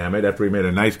us, damn it, after we made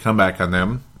a nice comeback on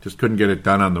them. Just couldn't get it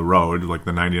done on the road, like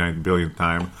the 99th billionth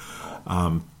time.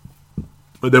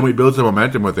 But then we built some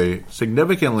momentum with a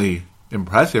significantly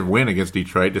impressive win against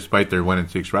Detroit, despite their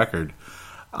 1-6 record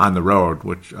on the road,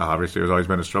 which obviously has always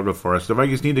been a struggle for us. The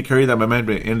Vikings need to carry that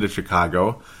momentum into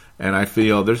Chicago, and I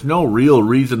feel there's no real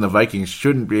reason the Vikings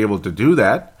shouldn't be able to do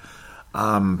that.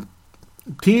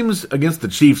 Teams against the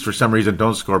Chiefs, for some reason,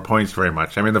 don't score points very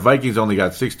much. I mean, the Vikings only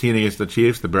got 16 against the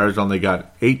Chiefs. The Bears only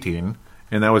got 18,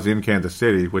 and that was in Kansas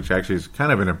City, which actually is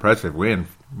kind of an impressive win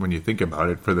when you think about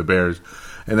it for the Bears.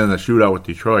 And then the shootout with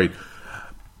Detroit.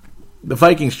 The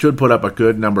Vikings should put up a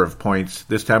good number of points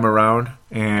this time around.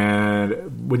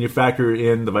 And when you factor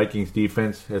in the Vikings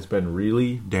defense has been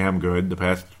really damn good the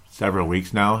past several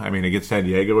weeks now. I mean, against San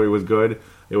Diego, it was good.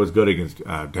 It was good against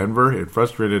Denver. It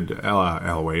frustrated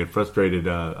Elway. It frustrated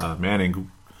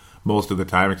Manning most of the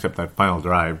time, except that final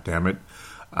drive, damn it.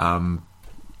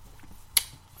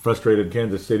 Frustrated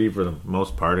Kansas City for the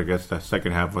most part. I guess the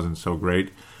second half wasn't so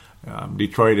great.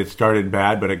 Detroit, it started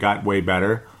bad, but it got way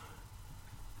better.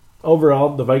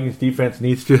 Overall, the Vikings defense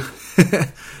needs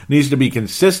to be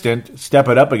consistent, step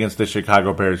it up against the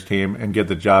Chicago Bears team, and get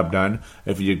the job done.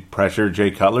 If you pressure Jay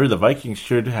Cutler, the Vikings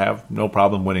should have no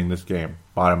problem winning this game,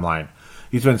 bottom line.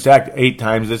 He's been sacked 8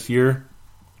 times this year,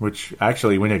 which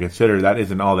actually, when you consider that,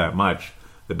 isn't all that much.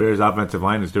 The Bears' offensive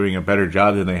line is doing a better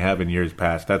job than they have in years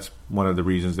past. That's one of the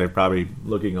reasons they're probably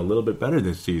looking a little bit better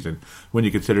this season, when you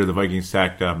consider the Vikings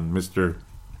sacked Mr.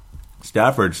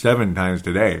 Stafford 7 times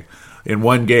today. In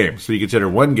one game. So you consider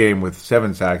one game with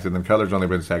 7 sacks, and then Cutler's only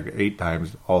been sacked 8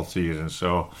 times all season.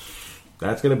 So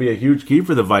that's going to be a huge key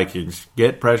for the Vikings.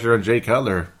 Get pressure on Jay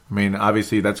Cutler. I mean,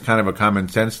 obviously that's kind of a common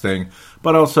sense thing.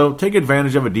 But also take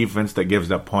advantage of a defense that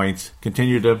gives up points.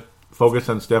 Continue to focus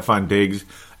on Stephon Diggs.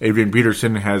 Adrian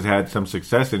Peterson has had some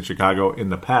success in Chicago in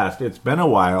the past. It's been a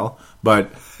while,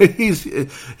 but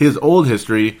his old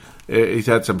history, he's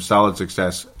had some solid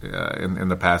success in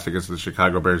the past against the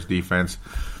Chicago Bears defense.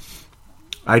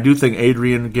 I do think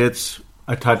Adrian gets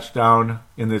a touchdown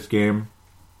in this game.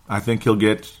 I think he'll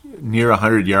get near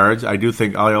 100 yards. I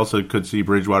also could see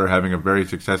Bridgewater having a very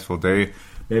successful day.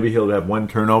 Maybe he'll have 1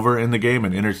 turnover in the game,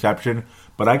 an interception.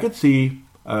 But I could see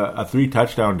a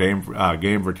 3-touchdown game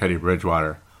for Teddy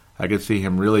Bridgewater. I could see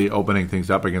him really opening things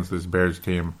up against this Bears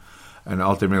team. And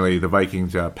ultimately, the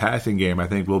Vikings' passing game, I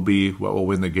think, will be what will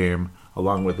win the game,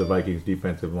 along with the Vikings'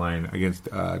 defensive line against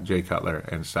Jay Cutler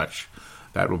and such.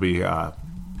 That will be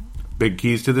big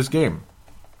keys to this game.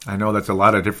 I know that's a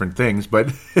lot of different things, but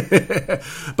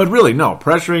but really, no.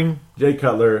 Pressuring Jay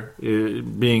Cutler,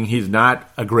 being he's not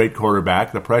a great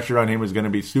quarterback, the pressure on him is going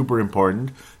to be super important.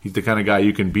 He's the kind of guy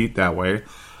you can beat that way.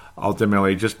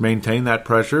 Ultimately, just maintain that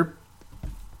pressure.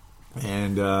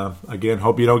 And, again,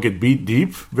 hope you don't get beat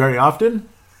deep very often.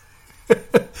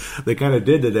 They kind of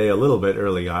did today a little bit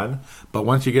early on. But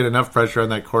once you get enough pressure on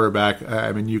that quarterback,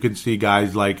 I mean, you can see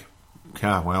guys like,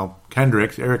 Eric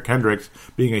Kendricks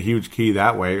being a huge key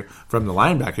that way from the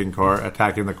linebacking core,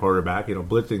 attacking the quarterback,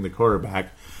 blitzing the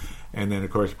quarterback. And then, of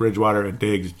course, Bridgewater and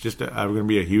Diggs just are going to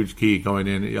be a huge key going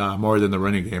in more than the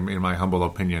running game, in my humble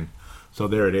opinion. So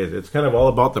there it is. It's kind of all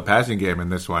about the passing game in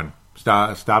this one.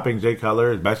 Stopping Jay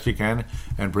Cutler as best you can,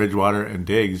 and Bridgewater and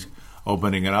Diggs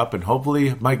opening it up, and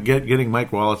hopefully getting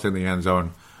Mike Wallace in the end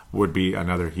zone would be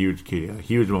another huge key, a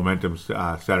huge momentum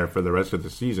setter for the rest of the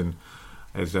season,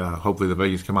 as hopefully the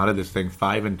Vikings come out of this thing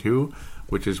 5-2,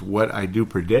 which is what I do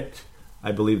predict.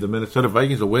 I believe the Minnesota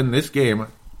Vikings will win this game.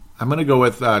 I'm going to go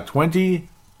with 28-17.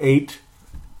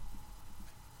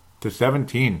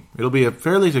 It'll be a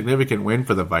fairly significant win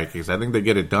for the Vikings. I think they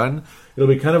get it done. It'll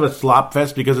be kind of a slop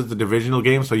fest because it's a divisional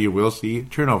game, so you will see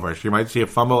turnovers. You might see a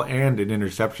fumble and an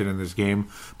interception in this game,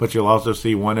 but you'll also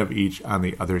see one of each on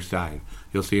the other side.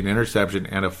 You'll see an interception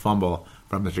and a fumble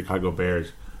from the Chicago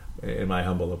Bears, in my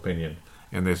humble opinion,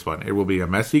 in this one. It will be a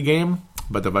messy game,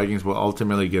 but the Vikings will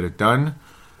ultimately get it done.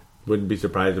 Wouldn't be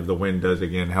surprised if the win does,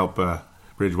 again, help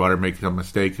Bridgewater make some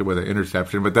mistakes with an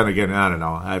interception. But then again, I don't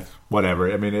know. That's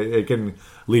whatever. I mean, it can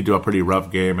lead to a pretty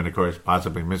rough game, and, of course,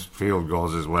 possibly missed field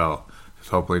goals as well. Just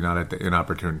hopefully not at the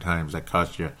inopportune times that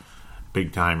cost you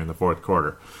big time in the fourth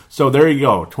quarter. So there you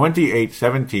go.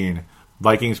 28-17.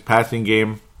 Vikings passing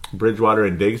game. Bridgewater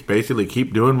and Diggs basically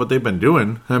keep doing what they've been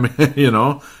doing. I mean,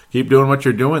 keep doing what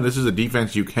you're doing. This is a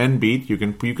defense you can beat. You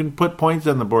can put points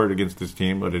on the board against this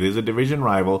team, but it is a division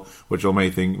rival, which will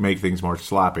make things more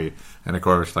sloppy. And, of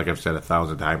course, like I've said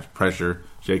 1,000 times, pressure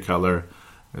Jay Cutler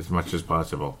as much as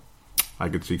possible. I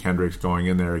could see Kendricks going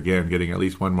in there again, getting at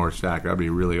least one more sack. That would be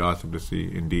really awesome to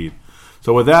see, indeed.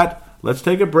 So with that, let's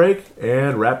take a break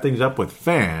and wrap things up with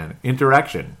fan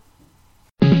interaction.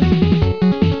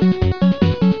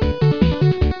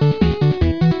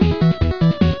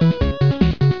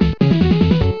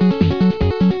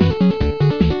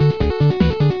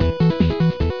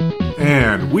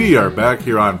 And we are back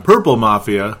here on Purple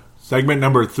Mafia, segment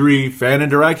number 3, fan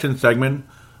interaction segment.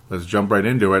 Let's jump right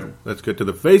into it. Let's get to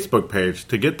the Facebook page.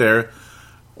 To get there,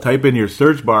 type in your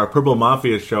search bar, Purple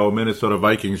Mafia Show, Minnesota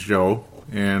Vikings Show.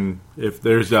 And if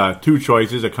there's 2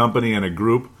 choices, a company and a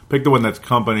group, pick the one that's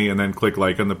company and then click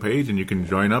like on the page, and you can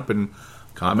join up and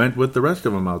comment with the rest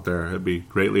of them out there. It'd be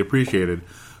greatly appreciated.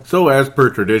 So as per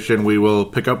tradition, we will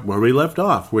pick up where we left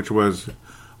off, which was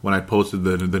when I posted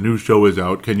the new show is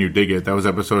out. Can you dig it? That was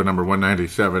episode number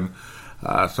 197.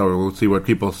 So we'll see what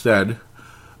people said.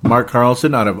 Mark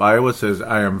Carlson out of Iowa says,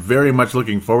 I am very much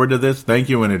looking forward to this. Thank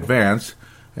you in advance.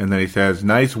 And then he says,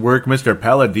 nice work, Mr.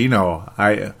 Palladino.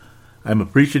 I'm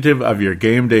appreciative of your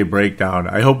game day breakdown.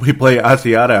 I hope we play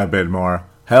Asiata a bit more.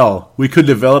 Hell, we could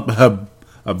develop a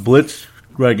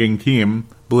blitzkrieging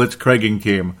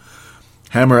team.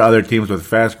 Hammer other teams with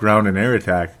fast ground and air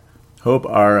attack. Hope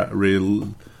our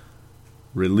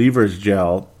relievers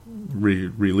gel.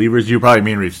 Relievers, you probably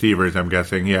mean receivers, I'm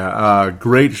guessing. Yeah.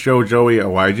 Great show, Joey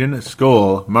Awajan.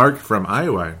 Skol, Mark from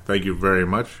Iowa. Thank you very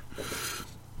much.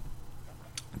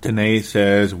 Danae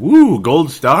says, woo, gold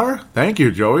star? Thank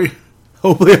you, Joey.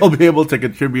 Hopefully I'll be able to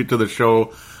contribute to the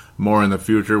show more in the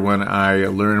future when I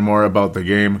learn more about the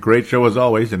game. Great show as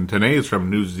always. And Danae is from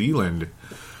New Zealand.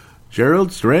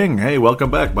 Gerald String, hey, welcome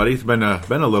back, buddy. It's been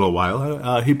a little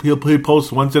while. He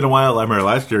posts once in a while. I remember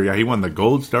last year, he won the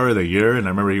Gold Star of the Year, and I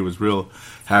remember he was real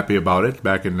happy about it.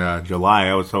 Back in July,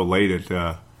 I was so late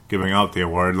at giving out the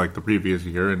award like the previous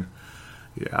year, and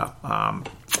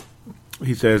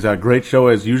he says, great show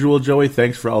as usual, Joey.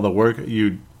 Thanks for all the work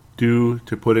you do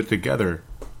to put it together.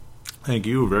 Thank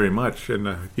you very much.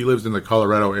 And he lives in the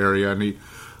Colorado area, and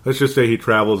let's just say he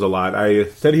travels a lot. I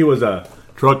said he was a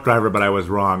truck driver, but I was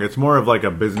wrong. It's more of like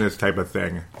a business type of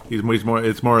thing.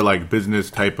 It's more like business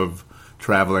type of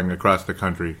traveling across the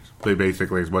country.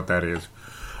 Basically, is what that is.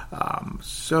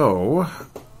 So,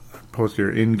 post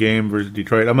your in-game versus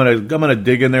Detroit. I'm gonna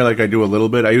dig in there like I do a little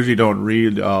bit. I usually don't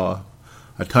read a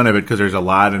ton of it because there's a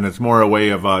lot, and it's more a way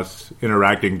of us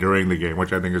interacting during the game,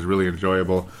 which I think is really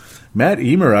enjoyable. Matt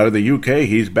Emer out of the UK,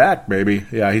 he's back, baby.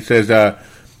 Yeah, he says,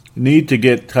 need to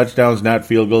get touchdowns, not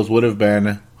field goals, would have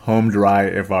been home dry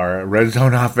if our red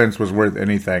zone offense was worth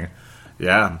anything.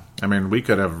 Yeah, I mean, we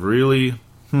could have really...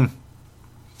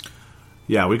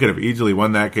 Yeah, we could have easily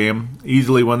won that game.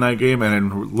 And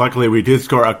then luckily we did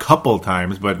score a couple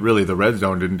times, but really the red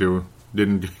zone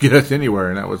didn't get us anywhere,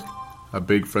 and that was a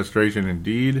big frustration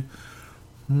indeed.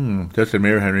 Justin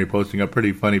Mayer Henry posting a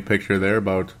pretty funny picture there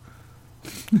about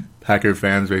Packer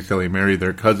fans basically marry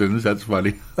their cousins. That's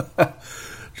funny.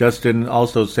 Justin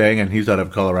also saying, and he's out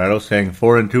of Colorado, saying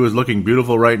 4-2 is looking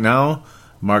beautiful right now.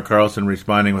 Mark Carlson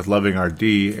responding with loving our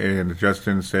D, and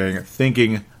Justin saying,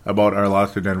 thinking about our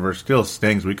loss to Denver still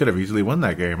stings. We could have easily won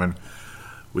that game, and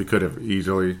we could have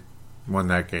easily won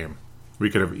that game.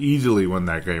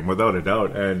 Without a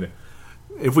doubt. And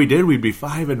if we did, we'd be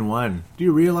 5-1. Do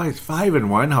you realize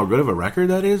 5-1, how good of a record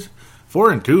that is?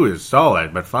 4-2 is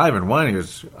solid, but 5-1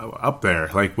 is up there,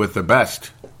 like with the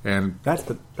best. And that's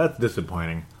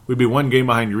disappointing. We'd be one game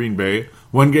behind Green Bay,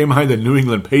 one game behind the New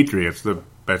England Patriots, the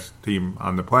best team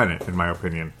on the planet, in my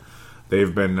opinion.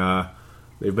 They've been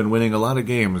winning a lot of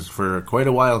games for quite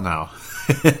a while now.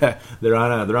 They're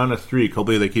on a streak.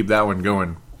 Hopefully they keep that one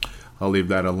going. I'll leave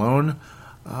that alone.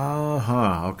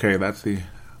 Okay, that's the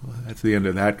end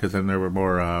of that, because then there were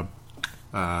more.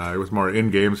 It was more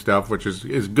in-game stuff, which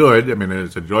is good. I mean,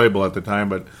 it's enjoyable at the time,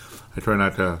 but I try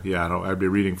not to. Yeah, I'd be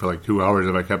reading for like 2 hours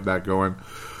if I kept that going.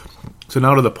 So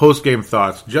now to the post-game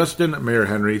thoughts. Justin Mayer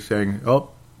Henry saying,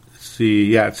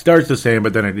 it starts the same,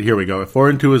 but then here we go.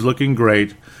 4-2 is looking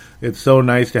great. It's so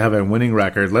nice to have a winning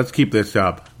record. Let's keep this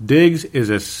up. Diggs is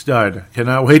a stud.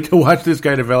 Cannot wait to watch this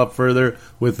guy develop further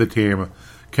with the team.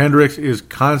 Kendricks is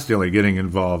constantly getting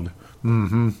involved.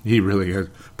 He really is.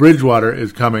 Bridgewater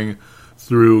is coming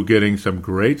through, getting some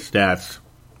great stats.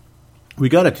 We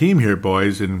got a team here,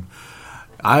 boys, and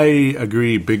I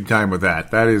agree big time with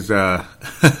that. That is,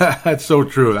 that's so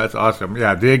true. That's awesome.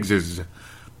 Yeah, Diggs is,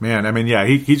 man, I mean, yeah,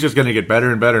 he's just going to get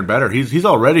better and better and better. He's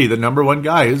already the number one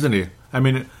guy, isn't he? I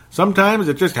mean, sometimes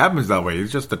it just happens that way.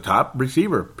 He's just the top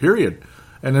receiver, period.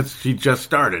 And he just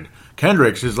started.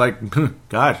 Kendricks is like,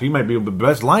 gosh, he might be the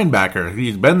best linebacker.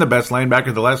 He's been the best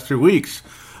linebacker the last 2 weeks.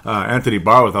 Anthony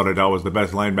Barr, without a doubt, was the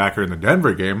best linebacker in the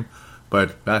Denver game.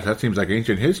 But gosh, that seems like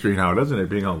ancient history now, doesn't it?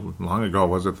 Being how long ago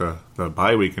was it, the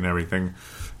bye week and everything?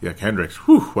 Yeah, Kendricks,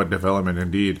 what development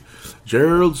indeed.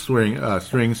 Gerald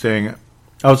String saying,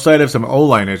 outside of some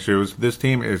O-line issues, this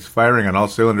team is firing on all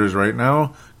cylinders right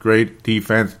now. Great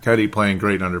defense. Teddy playing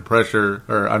great under pressure,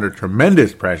 or under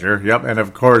tremendous pressure. Yep, and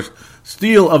of course,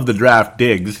 steal of the draft,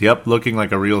 Diggs. Yep, looking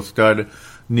like a real stud.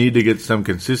 Need to get some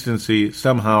consistency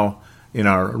somehow in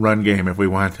our run game if we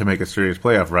want to make a serious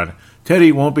playoff run.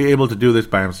 Teddy won't be able to do this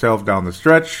by himself down the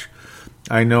stretch.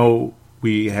 I know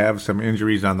we have some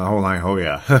injuries on the whole line. Oh,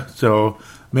 yeah. So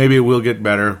maybe we'll get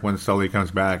better when Sully comes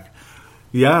back.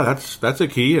 Yeah, that's a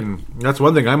key, and that's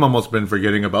one thing I'm almost been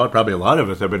forgetting about. Probably a lot of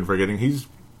us have been forgetting. He's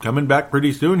coming back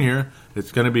pretty soon here.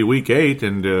 It's going to be week 8,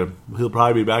 and he'll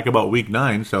probably be back about week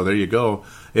 9, so there you go.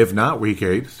 If not week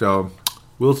 8, so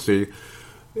we'll see.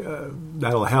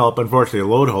 That'll help. Unfortunately,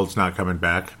 Loadholt's not coming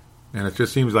back, and it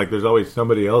just seems like there's always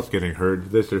somebody else getting hurt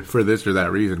for this or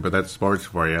that reason, but that's sports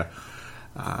for you.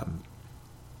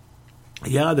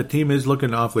 Yeah, the team is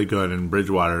looking awfully good, and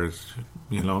Bridgewater is,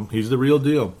 he's the real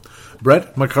deal.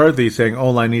 Brett McCarthy saying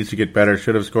O-line needs to get better.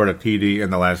 Should have scored a TD in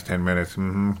the last 10 minutes.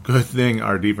 Good thing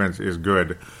our defense is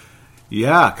good.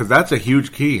 Yeah, because that's a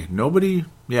huge key.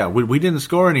 We didn't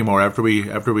score anymore after we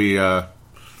got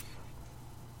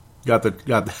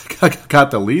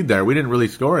the lead there. We didn't really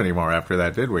score anymore after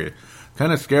that, did we?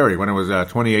 Kind of scary when it was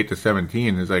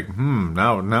 28-17. It's like,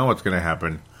 now what's going to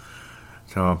happen?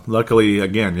 So luckily,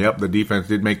 again, the defense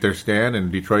did make their stand,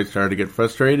 and Detroit started to get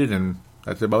frustrated, and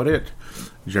that's about it.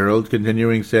 Gerald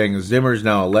continuing saying Zimmer's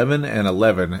now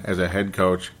 11-11 as a head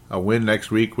coach. A win next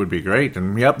week would be great.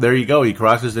 And there you go. He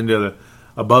crosses into the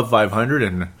above 500,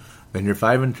 and then you're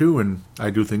 5-2. And I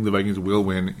do think the Vikings will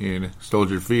win in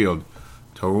Soldier Field.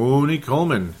 Tony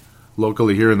Coleman,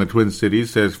 locally here in the Twin Cities,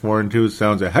 says 4-2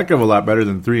 sounds a heck of a lot better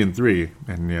than 3-3.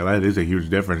 And that is a huge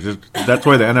difference. That's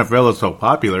why the NFL is so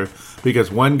popular,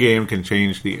 because one game can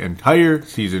change the entire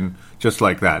season just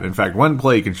like that. In fact, one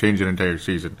play can change an entire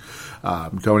season.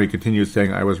 Tony continues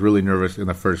saying, I was really nervous in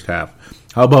the first half.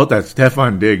 How about that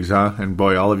Stephon Diggs, huh? And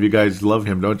boy, all of you guys love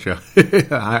him, don't you?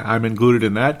 I'm included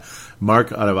in that.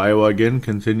 Mark out of Iowa again,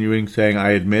 continuing saying,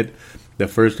 I admit the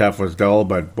first half was dull,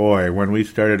 but boy, when we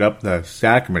started up the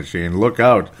sack machine, look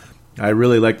out. I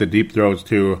really like the deep throws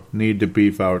too. Need to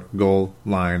beef out goal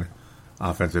line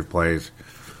offensive plays.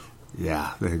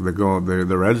 Yeah, the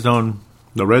red zone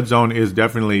The red zone is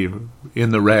definitely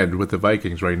in the red with the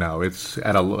Vikings right now.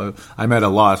 I'm at a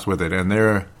loss with it, and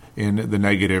they're in the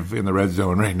negative in the red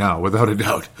zone right now, without a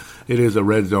doubt. It is a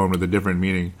red zone with a different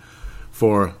meaning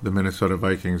for the Minnesota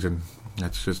Vikings, and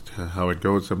that's just how it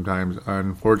goes sometimes,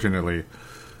 unfortunately.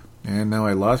 And now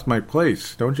I lost my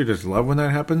place. Don't you just love when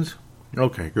that happens?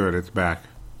 Okay, good, it's back.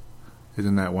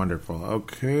 Isn't that wonderful?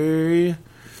 Okay.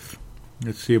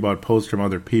 Let's see about posts from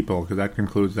other people, because that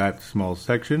concludes that small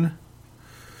section.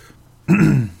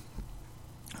 Now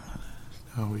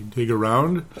we dig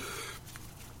around.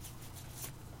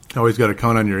 Always got to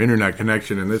count on your internet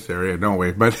connection in this area, don't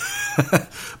we? But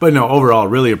no, overall,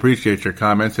 really appreciate your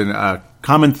comments, and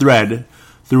common thread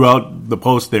throughout the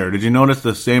post there. Did you notice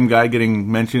the same guy getting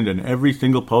mentioned in every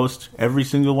single post, every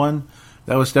single one?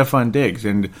 That was Stefan Diggs,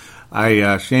 and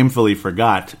I shamefully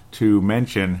forgot to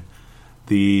mention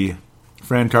the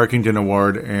Fran Tarkington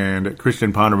Award and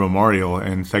Christian Ponder Memorial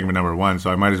in segment number 1, so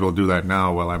I might as well do that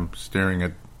now while I'm staring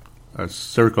at a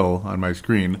circle on my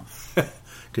screen.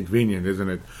 Convenient, isn't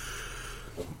it?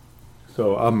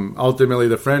 So ultimately,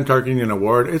 the Fran Tarkington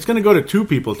Award, it's going to go to 2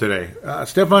 people today.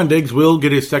 Stefan Diggs will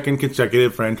get his 2nd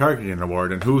consecutive Fran Tarkington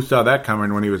Award, and who saw that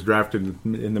coming when he was drafted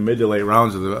in the mid to late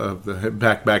rounds of the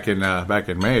back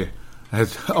in May?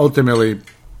 As ultimately,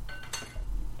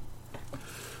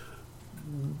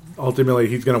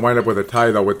 he's going to wind up with a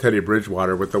tie, though, with Teddy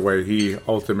Bridgewater, with the way he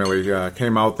ultimately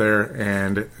came out there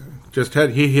and just had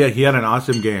an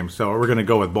awesome game. So we're going to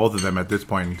go with both of them at this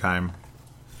point in time.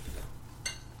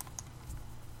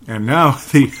 And now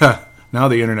the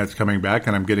internet's coming back,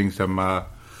 and I'm getting a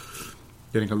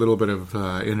little bit of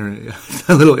a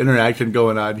little interaction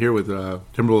going on here with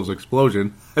Timberwolves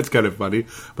Explosion. That's kind of funny,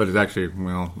 but it's actually,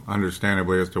 well,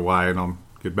 understandably as to why, and I'll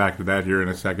get back to that here in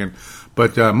a second.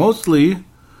 But mostly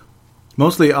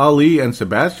Ali and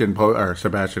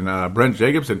Brent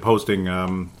Jacobson posting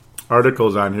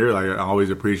articles on here. I always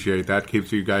appreciate that.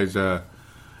 Keeps you guys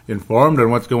informed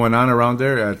on what's going on around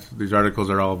there. These articles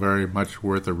are all very much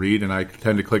worth a read, and I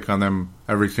tend to click on them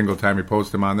every single time we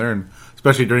post them on there, and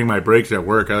especially during my breaks at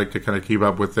work, I like to kind of keep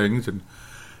up with things and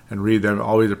read them.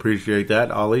 Always appreciate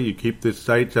that. Ollie, you keep this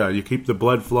site, you keep the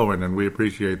blood flowing, and we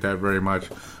appreciate that very much.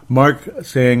 Mark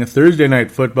saying Thursday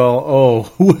night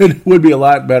football, would be a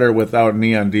lot better without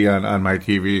Neon D on my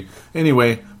TV.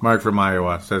 Anyway, Mark from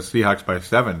Iowa says Seahawks by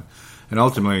 7. And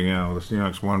ultimately, the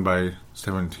Seahawks won by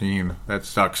 17. That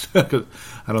sucks. Cause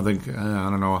I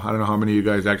don't know how many of you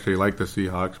guys actually like the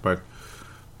Seahawks, but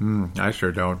I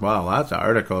sure don't. Wow, lots of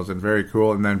articles and very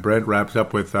cool. And then Brent wraps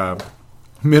up with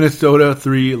Minnesota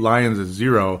 3, Lions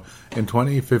 0 in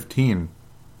 2015.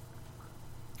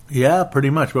 Yeah, pretty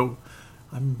much. But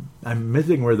I'm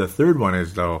missing where the third one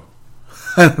is, though.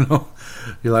 I don't know.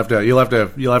 You'll have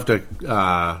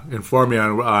to inform me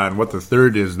on what the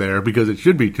third is there, because it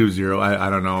should be 2-0. I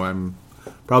don't know. I'm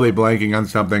probably blanking on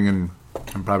something, and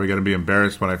I'm probably going to be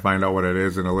embarrassed when I find out what it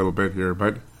is in a little bit here.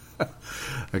 But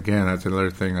again, that's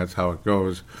another thing. That's how it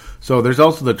goes. So there's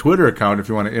also the Twitter account if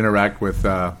you want to interact with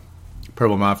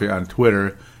Purple Mafia on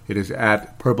Twitter. It is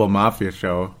at Purple Mafia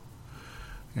Show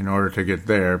in order to get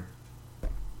there.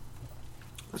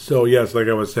 So yes, like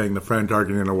I was saying, the Fran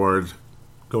Tarkington Awards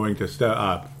going to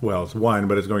it's one,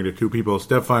 but it's going to 2 people: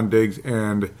 Stefan Diggs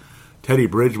and Teddy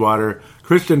Bridgewater.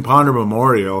 Christian Ponder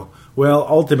Memorial. Well,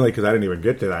 ultimately, because I didn't even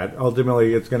get to that.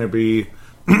 Ultimately, it's going to be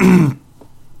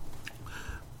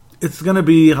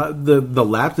the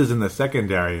lapses in the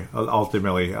secondary.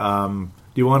 Ultimately, do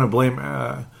you want to blame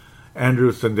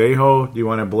Andrew Sandejo? Do you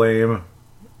want to blame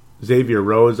Xavier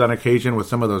Rhodes on occasion with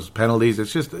some of those penalties?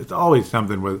 It's always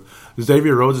something with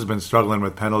Xavier Rhodes has been struggling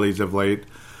with penalties of late.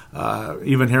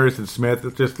 Even Harrison Smith,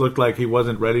 it just looked like he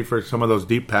wasn't ready for some of those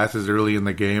deep passes early in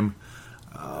the game.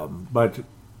 But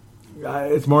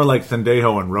it's more like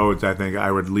Sandejo and Rhodes. I think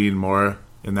I would lean more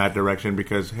in that direction,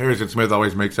 because Harrison Smith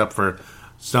always makes up for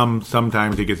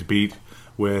sometimes he gets beat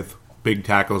with big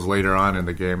tackles later on in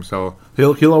the game. So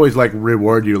he'll always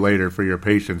reward you later for your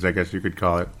patience, I guess you could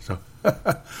call it. So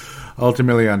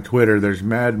ultimately on Twitter, there's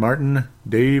Mad Martin,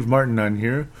 Dave Martin on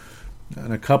here,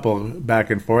 and a couple back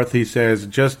and forth. He says,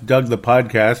 just dug the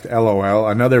podcast, LOL,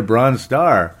 another bronze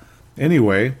star.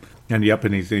 Anyway, and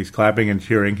he's clapping and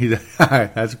cheering.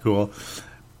 That's cool.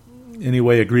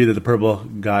 Anyway, agree that the Purple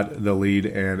got the lead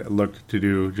and looked to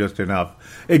do just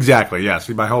enough. Exactly, yes.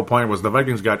 My whole point was the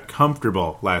Vikings got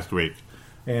comfortable last week,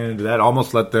 and that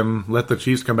almost let the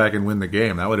Chiefs come back and win the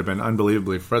game. That would have been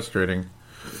unbelievably frustrating.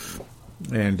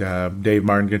 And Dave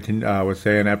Martin was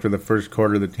saying, after the first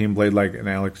quarter, the team played like an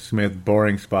Alex Smith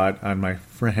boring spot on my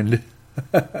friend.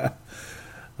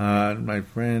 My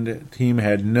friend team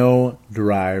had no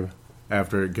drive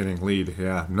after getting lead.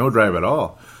 Yeah, no drive at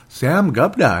all. Sam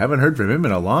Gupta, I haven't heard from him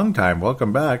in a long time.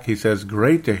 Welcome back. He says,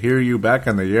 great to hear you back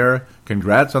in the air.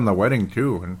 Congrats on the wedding,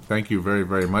 too. And thank you very,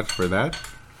 very much for that.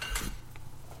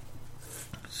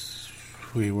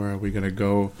 Where are we going to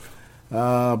go?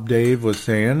 Dave was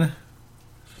saying,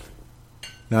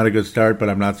 not a good start, but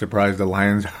I'm not surprised the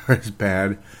Lions are as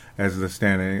bad as the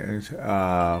standings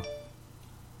are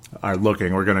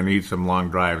looking. We're going to need some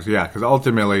long drives. Yeah, because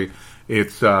ultimately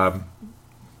it's...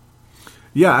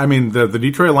 Yeah, I mean, the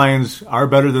Detroit Lions are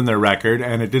better than their record,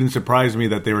 and it didn't surprise me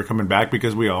that they were coming back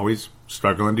because we always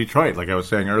struggle in Detroit, like I was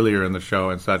saying earlier in the show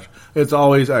and such. It's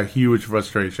always a huge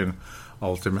frustration,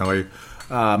 ultimately.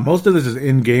 Most of this is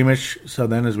in-game-ish, so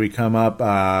then as we come up,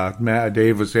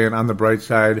 Dave was saying, on the bright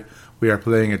side, we are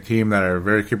playing a team that are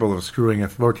very capable of screwing a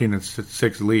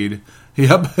 14-6 lead.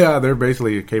 Yep, yeah, they're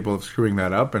basically capable of screwing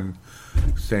that up, and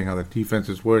saying how the defense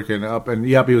is working up. And,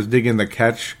 yep, he was digging the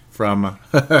catch from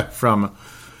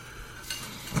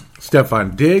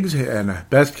Stefan Diggs, and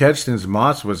best catch since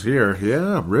Moss was here.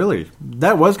 Yeah, really.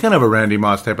 That was kind of a Randy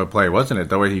Moss type of play, wasn't it?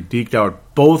 The way he deked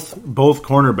out both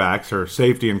cornerbacks, or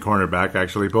safety and cornerback,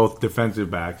 actually, both defensive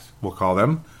backs, we'll call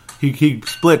them. He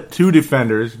split two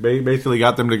defenders, basically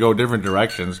got them to go different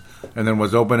directions, and then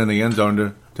was open in the end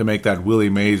zone to make that Willie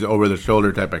Mays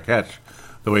over-the-shoulder type of catch,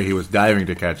 the way he was diving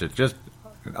to catch it. Just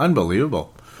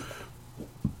unbelievable.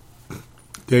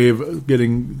 Dave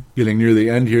getting near the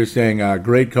end here, saying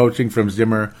great coaching from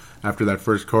Zimmer after that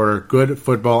first quarter. Good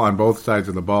football on both sides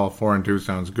of the ball. 4-2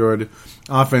 sounds good.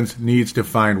 Offense needs to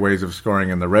find ways of scoring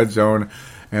in the red zone,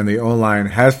 and the O-line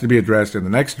has to be addressed in the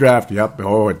next draft. Yep,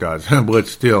 oh, it does. But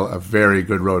it's still a very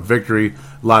good road victory.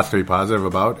 Lots to be positive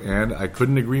about, and I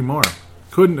couldn't agree more.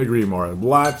 Couldn't agree more.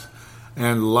 Lots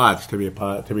and lots to be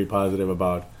positive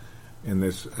about in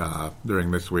this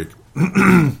during this week.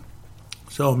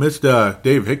 So, missed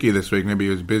Dave Hickey this week. Maybe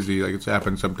he was busy, like it's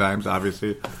happened sometimes,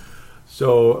 obviously.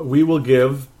 So, we will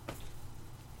give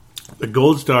the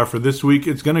gold star for this week.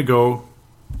 It's going to go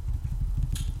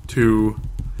to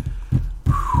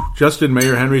Justin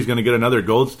Mayer Henry's going to get another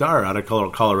gold star out of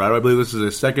Colorado. I believe this is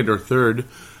his second or third.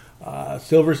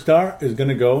 Silver star is going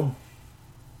to go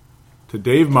to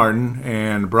Dave Martin,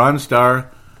 and bronze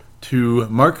star to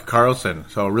Mark Carlson.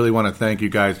 So, I really want to thank you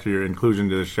guys for your inclusion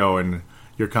to the show, and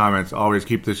your comments always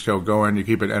keep this show going. You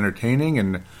keep it entertaining,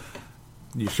 and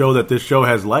you show that this show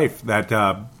has life. That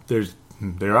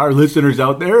there are listeners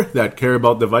out there that care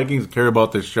about the Vikings, care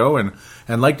about this show, and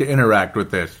like to interact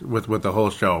with this with the whole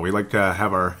show. We like to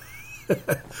have our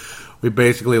we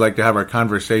basically like to have our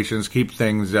conversations, keep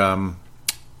things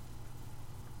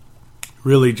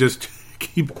really just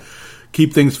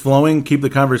keep things flowing, keep the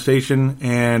conversation,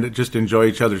 and just enjoy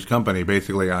each other's company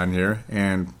basically on here,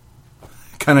 and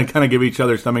kind of give each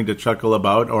other something to chuckle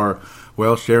about, or,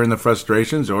 well, sharing the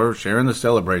frustrations or sharing the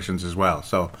celebrations as well.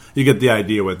 So you get the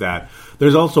idea with that.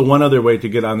 There's also one other way to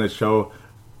get on this show,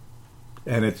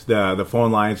 and it's the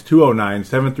phone lines,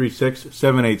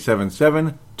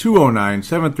 209-736-7877,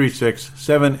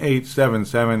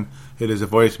 209-736-7877. It is a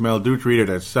voicemail. Do treat it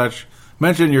as such.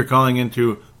 Mention you're calling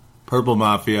into Purple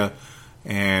Mafia,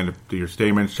 and do your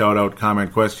statement, shout out,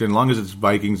 comment, question. As long as it's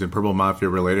Vikings and Purple Mafia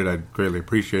related, I'd greatly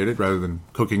appreciate it, rather than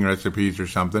cooking recipes or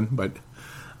something. But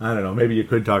I don't know, maybe you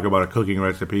could talk about a cooking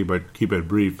recipe, but keep it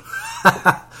brief.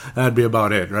 That'd be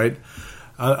about it, right?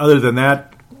 Other than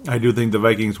that, I do think the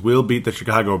Vikings will beat the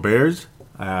Chicago Bears.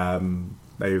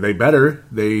 They better.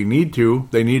 They need to.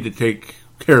 They need to take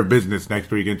care of business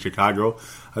next week in Chicago.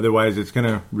 Otherwise, it's going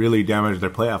to really damage their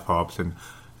playoff hopes. And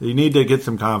you need to get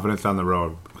some confidence on the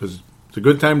road, because it's a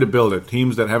good time to build it.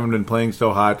 Teams that haven't been playing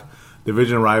so hot,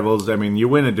 division rivals. I mean, you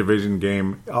win a division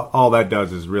game, all that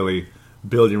does is really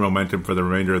build your momentum for the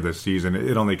remainder of the season.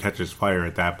 It only catches fire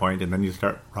at that point, and then you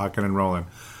start rocking and rolling.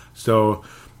 So,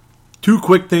 two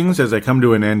quick things as I come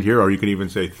to an end here, or you can even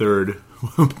say third,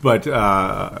 but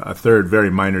a third very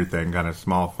minor thing, kind of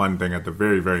small fun thing at the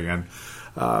very, very end.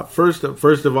 First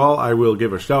of all, I will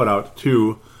give a shout out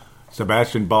to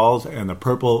Sebastian Balls and the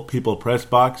Purple People Press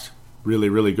Box. Really,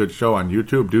 really good show on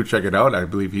YouTube. Do check it out. I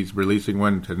believe he's releasing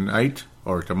one tonight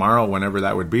or tomorrow, whenever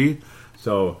that would be.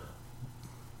 So,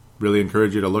 really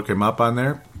encourage you to look him up on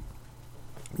there.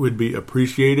 Would be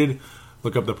appreciated.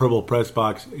 Look up the Purple Press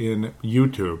Box in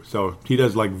YouTube. So, he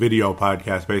does like video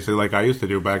podcasts, basically, like I used to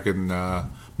do back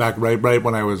right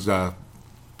when I was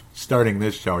starting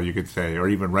this show, you could say, or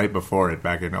even right before it,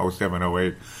 back in 07,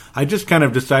 08. I just kind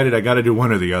of decided I got to do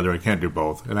one or the other. I can't do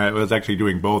both. And I was actually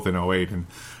doing both in 08, and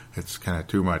it's kind of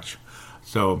too much.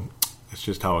 So it's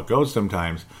just how it goes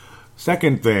sometimes.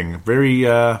 Second thing, very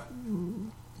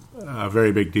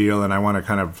big deal, and I want to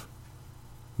kind of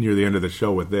near the end of the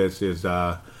show with this is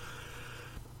I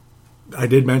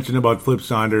did mention about Flip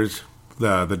Saunders,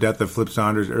 the death of Flip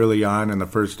Saunders early on in the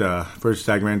first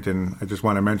segment, and I just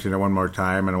want to mention it one more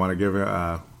time, and I want to give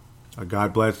a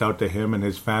God bless out to him and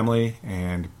his family,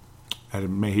 and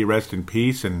may he rest in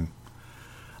peace. And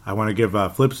I want to give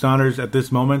Flip Saunders at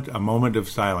this moment a moment of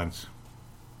silence.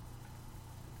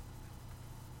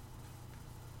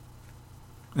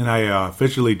 And I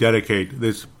officially dedicate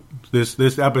this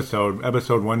episode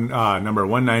number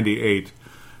 198,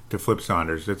 to Flip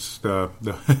Saunders. It's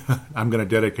I'm going to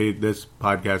dedicate this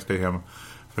podcast to him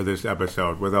for this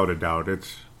episode, without a doubt.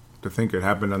 It's to think it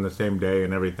happened on the same day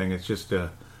and everything. It's just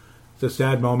it's a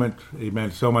sad moment. He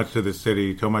meant so much to the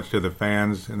city, so much to the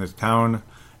fans in this town,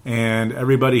 and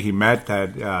everybody he met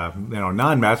that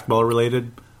non-basketball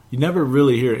related. You never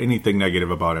really hear anything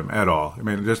negative about him at all. I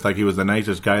mean, just like he was the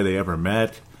nicest guy they ever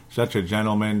met, such a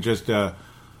gentleman, just the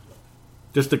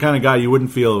kind of guy you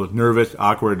wouldn't feel nervous,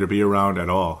 awkward to be around at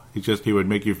all. He would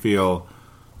make you feel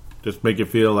like make you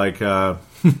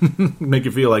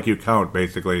feel like you count,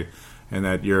 basically, and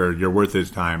that you're worth his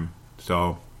time.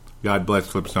 So, God bless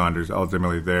Flip Saunders.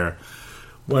 Ultimately, there.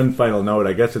 One final note.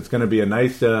 I guess it's going to be a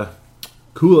nice.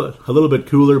 A little bit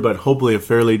cooler, but hopefully a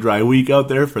fairly dry week out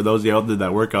there for those of you out there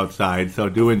that work outside. So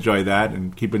do enjoy that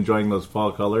and keep enjoying those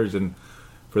fall colors. And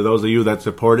for those of you that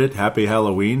support it, happy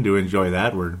Halloween. Do enjoy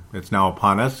that. It's now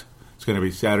upon us. It's going to be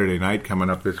Saturday night coming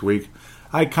up this week.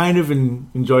 I kind of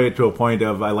enjoy it to a point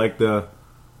of I like the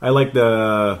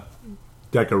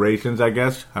decorations, I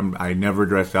guess. I never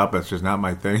dress up. That's just not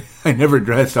my thing. I never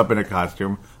dress up in a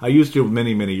costume. I used to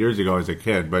many, many years ago as a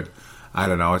kid, but I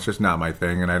don't know, it's just not my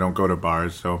thing, and I don't go to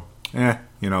bars, so,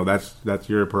 that's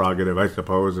your prerogative, I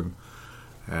suppose, and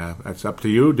that's up to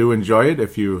you. Do enjoy it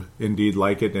if you indeed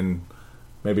like it, and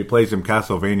maybe play some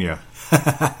Castlevania.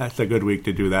 That's a good week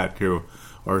to do that, too,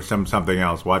 or something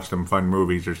else, watch some fun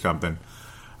movies or something.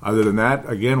 Other than that,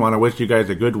 again, want to wish you guys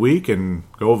a good week, and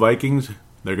go Vikings.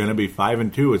 They're going to be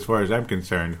 5-2 as far as I'm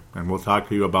concerned, and we'll talk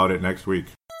to you about it next week.